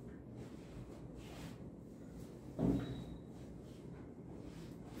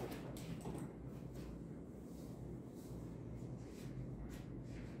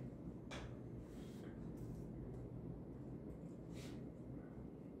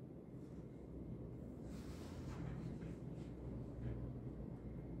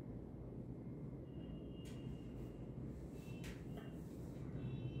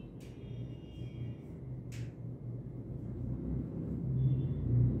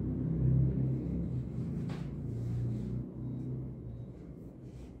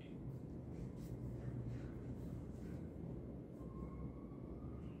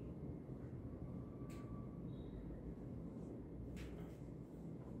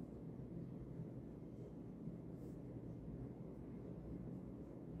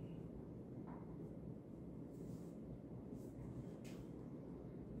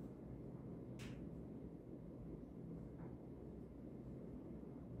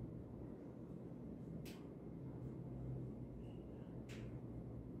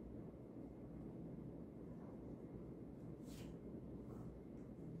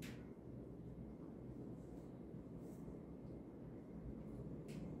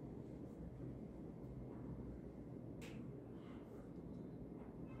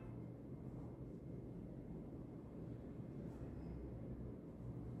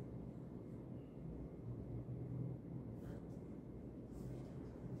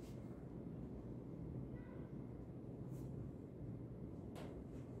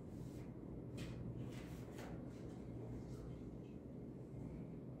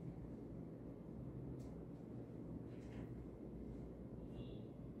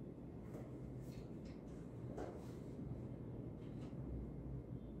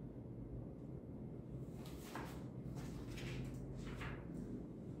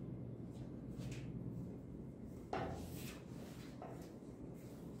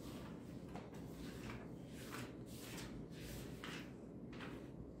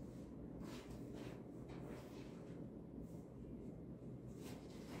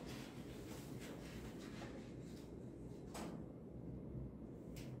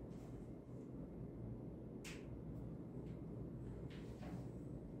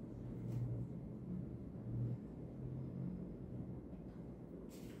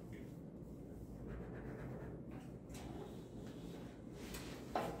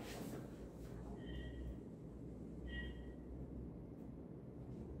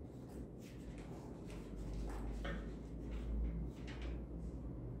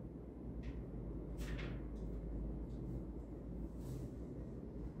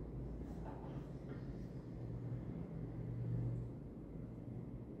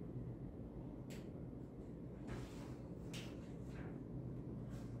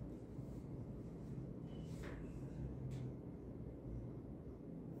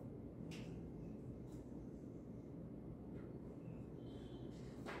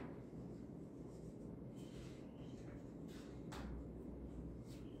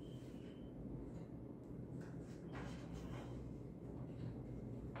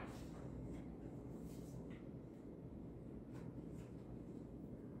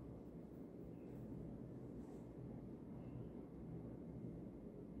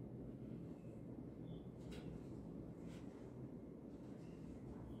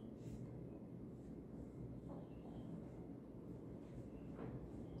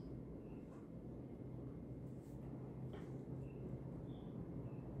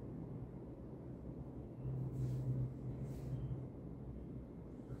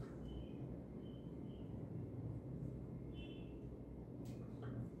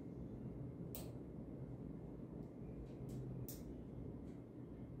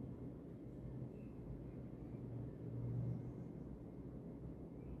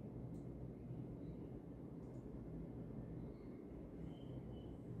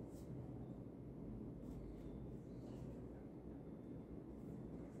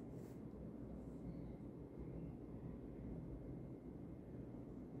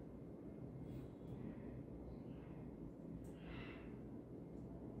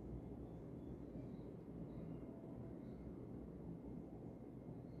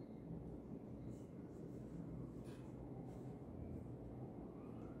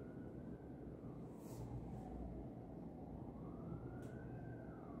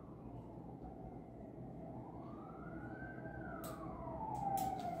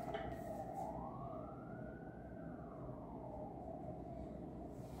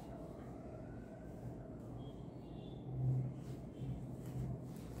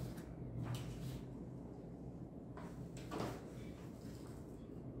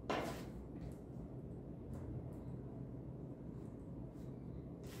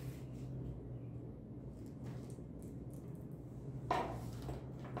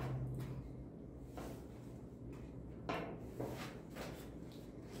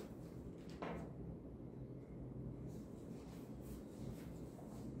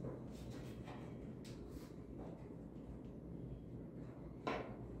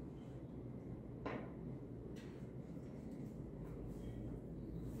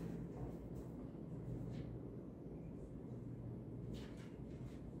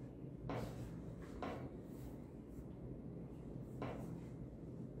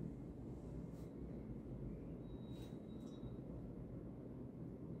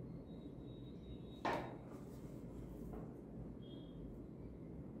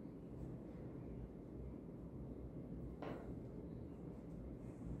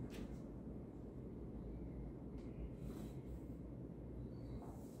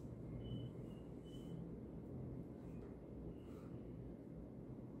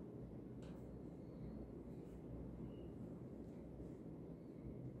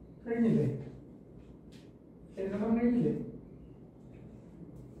 കഴിഞ്ഞില്ലേ? എഴുതണം കഴിഞ്ഞില്ലേ?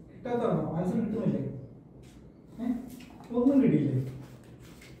 കിട്ടാത്തതാണോ? ആൻസർ കിട്ടുന്നില്ലേ? ഒന്നും കിട്ടിയില്ലേ?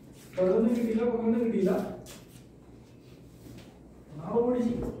 11 കിട്ടിയില്ല, 12 കിട്ടിയില്ല. നാളെ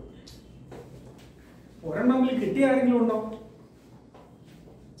ഓടിച്ച് ഒരെണ്ണമെങ്കിൽ കിട്ടിയ ആരെങ്കിലും ഉണ്ടോ?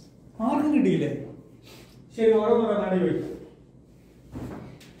 ആർക്കും കിട്ടിയില്ലേ? ശരി, ഓരോന്ന് പറഞ്ഞാണ് ചോദിക്കും.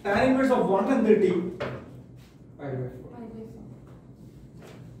 Tan inverse of 1 എന്ത് കിട്ടി? 5/4.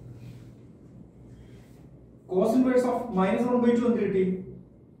 Cos inverse of -1/2 എന്ത് കിട്ടി?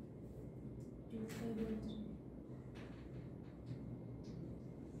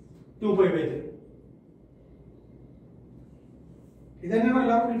 2π/3. ഇതന്നെയാണ്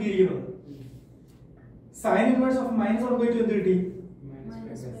എല്ലാവർക്കും കിട്ടിയിരിക്കുന്നത്. Sin inverse of -1/2 എന്ത് കിട്ടി?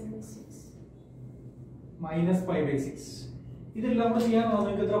 -π/6. ഇതെല്ലാം കൂടെ ചെയ്യാനാണോ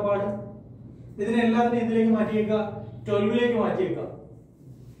നിങ്ങൾക്ക് എത്ര പാട്? ഇതിനെല്ലാത്തിനും ഇതിലേക്ക് മാറ്റിയേക്കുക, 12ലേക്ക് മാറ്റിയേക്കുക.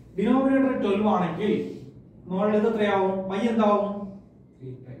 ഡിനോമിനേറ്റർ 12 ആണെങ്കിൽ മുകളിൽ ഇത് എത്രയാവും? y എന്താവും?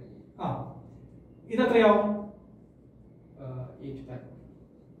 3π. ആ, ഇതെത്രയാവും? 8π.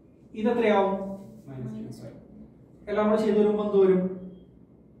 ഇതെത്രയാവും? -2π. എല്ലാം കൂടെ ചെയ്ത് വരുമ്പോൾ എന്ത് വരും?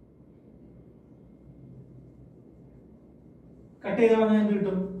 കട്ട് ചെയ്ത് പറഞ്ഞാൽ എന്ത്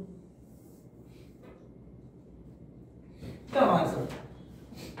കിട്ടും? ഇതാണോ ആൻസർ?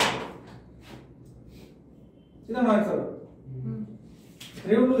 ഇതാണോ ആൻസർ?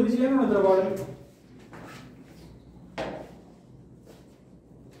 ഇത്രയേ ഉള്ളൂ. ഇത് ചെയ്യാനാണോ ഇത്ര പാട്?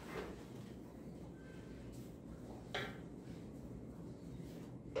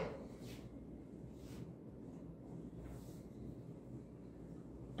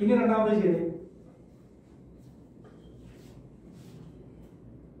 ഇനി രണ്ടാമത് ചെയ്തേ.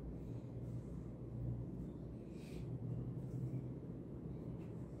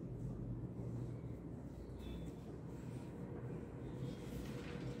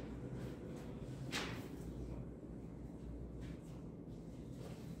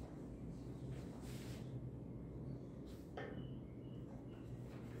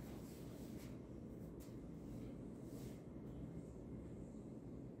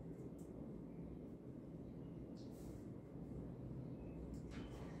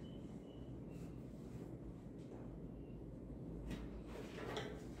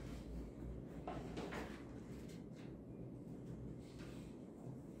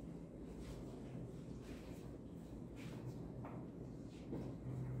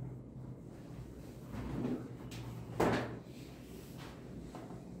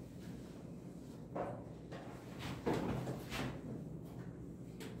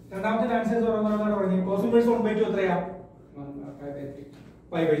 രണ്ടാമത്തെ ആൻസർ പറഞ്ഞു. cos inverse 1/2 എത്രയാ? 5/3.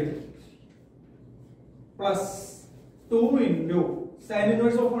 5/3 plus 2 into sin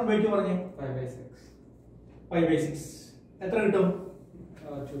inverse of 1/2 പറഞ്ഞു. 5/6. 5/6 എത്ര കിട്ടും?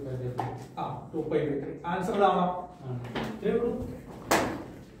 2π/3. ആ, 2π/3. ആൻസർ ഇതാണോ? ഇത്രയേ ഉള്ളൂ.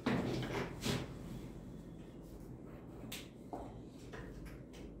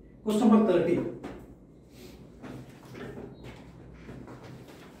 Question number 30.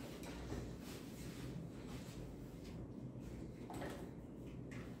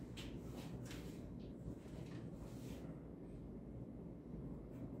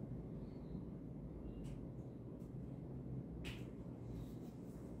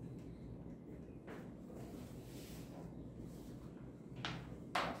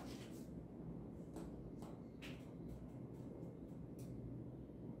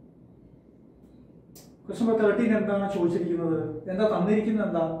 ക്വസ്റ്റ്യൻ നമ്പർ 13 എന്താണ് ചോദിച്ചിരിക്കുന്നത്? എന്താ തന്നിരിക്കുന്നത്?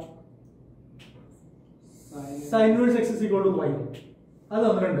 എന്താ? sin inverse x is equal to y. അത്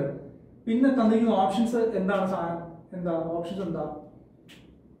തന്നിട്ടുണ്ട്. പിന്നെ തന്നിരിക്കുന്ന ഓപ്ഷൻസ് എന്താണ്? എന്താ ഓപ്ഷൻസ്? എന്താ?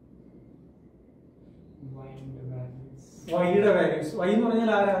 y യുടെ വാല്യൂസ്. y എന്ന്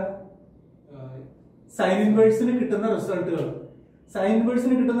പറഞ്ഞാൽ ആരാ? സൈൻ ഇൻവേഴ്സിന് കിട്ടുന്ന റിസൾട്ടുകൾ. സൈൻ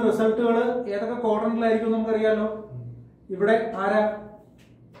ഇൻവേഴ്സിന് കിട്ടുന്ന റിസൾട്ടുകൾ ഏതൊക്കെ ക്വാഡ്രന്റിലായിരിക്കും നമുക്കറിയാലോ. ഇവിടെ ആരാ?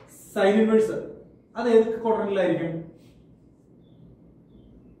 Sine inverse. അത് ഏതൊക്കെ ക്വാഡ്രന്റിലായിരിക്കും?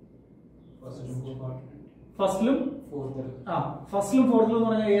 ഫസ്റ്റിലും ഫോർത്തിലും എന്ന്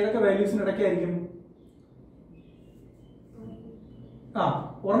പറഞ്ഞാൽ ഏതൊക്കെ വാല്യൂസിന് ഇടയ്ക്കായിരിക്കും? ആ,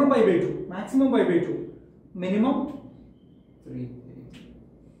 ഒരെണ്ണം π/2, മാക്സിമം π/2, മിനിമം 3.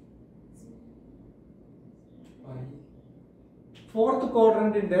 ഫോർത്ത്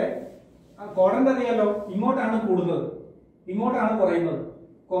ക്വാഡ്രന്റിന്റെ ക്വാഡ്രന്റ് അറിയാലോ, ഇങ്ങോട്ടാണ് കൂടുന്നത്, ഇങ്ങോട്ടാണ് കുറയുന്നത്.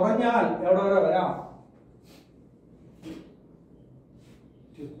 കുറഞ്ഞാൽ എവിടെ വരെ വരാം?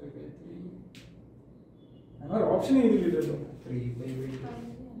 2π/3. അങ്ങനെ ഓപ്ഷൻ എഴുതിയില്ലല്ലോ. 3π/2.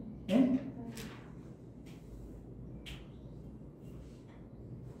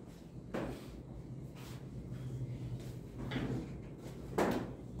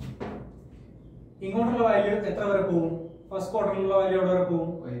 ഇങ്ങോട്ടുള്ള വാല്യൂ എത്ര വരെ പോകും? ഫസ്റ്റ് ക്വാർട്ടറിലുള്ള വാല്യൂ എവിടെ വരെ പോകും?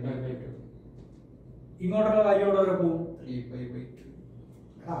 5/2. ഇങ്ങോട്ടുള്ള വാല്യൂ എവിടെ വരെ പോകും? 3π/2.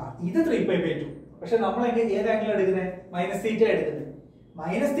 ഇത് 3π/2. പക്ഷെ നമ്മൾ ഏത് ആംഗിൾ എടുക്കുന്നത്? മൈനസ് തീറ്റ എടുക്കുന്നത്.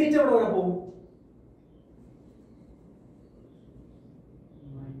 മൈനസ് തീറ്റ എവിടെ വരെ പോകും?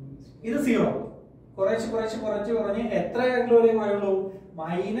 ഇത് 0. കുറച്ച് കുറച്ച് കുറച്ച് കുറഞ്ഞ് എത്ര ആംഗിൾ വരെ കുറയുള്ളൂ?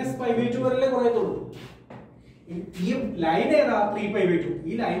 -π/2 വരെ കുറയത്തുള്ളൂ. ഈ ലൈൻ ഏതാ? 3π/2.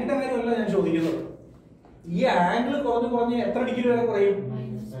 ഈ ലൈനിന്റെ കാര്യമല്ല ഞാൻ ചോദിക്കുന്നത്. ഈ ആംഗിൾ കുറഞ്ഞ് കുറഞ്ഞ് എത്ര ഡിഗ്രി വരെ കുറയും?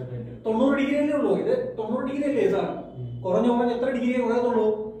 90 ഡിഗ്രി അല്ലേ ഉള്ളൂ. ഇത് 90 ഡിഗ്രി അല്ലേ സാർ? കുറഞ്ഞ് കുറഞ്ഞ് എത്ര ഡിഗ്രി കുറയത്തുള്ളൂ?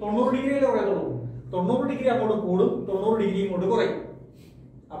 90 ഡിഗ്രി അല്ലേ കുറയത്തുള്ളൂ. 90 ഡിഗ്രി അങ്ങോട്ട് കൂടും, 90 ഡിഗ്രി ഇങ്ങോട്ട് കുറയും.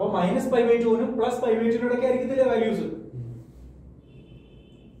 അപ്പൊ -π/2നും +π/2നും ഇടയ്ക്ക് ആയിരിക്കത്തില്ലേ വാല്യൂസ്?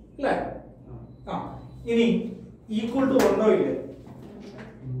 അല്ലേ? ഇനി ഈക്വൽ ടു ഉണ്ടോ ഇല്ലേ?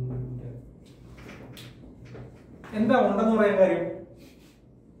 എന്താ ഉണ്ടെന്ന് പറയാൻ കാര്യം?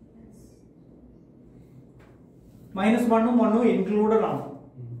 -1ഉം 1ഉം ഇൻക്ലൂഡഡ് ആണ്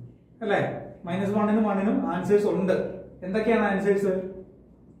അല്ലേ? -1നും 1നും ആൻസേഴ്സ് ഉണ്ട്. എന്തൊക്കെയാണ് ആൻസേഴ്സ്?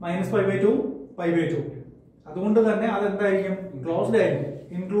 -π/2, π/2. അതുകൊണ്ട് തന്നെ അതെന്തായിരിക്കും? ക്ലോസ്ഡ് ആയിരിക്കും,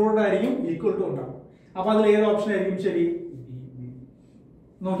 ഇൻക്ലൂഡഡ് ആയിരിക്കും, ഈക്വൽ ടു ഉണ്ടാവും. അപ്പൊ അതിൽ ഏത് ഓപ്ഷൻ ആയിരിക്കും ശരി?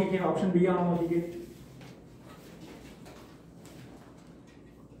 നോക്കിക്കേ, ഓപ്ഷൻ ബി ആണോ നോക്കിക്കേ.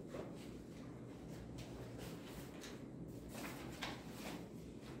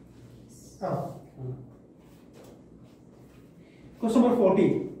 ക്വസ്റ്റ്യൻ നമ്പർ 40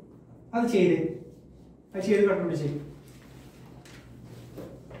 അത് ചെയ്ത് കണ്ടുപിടിച്ചേ.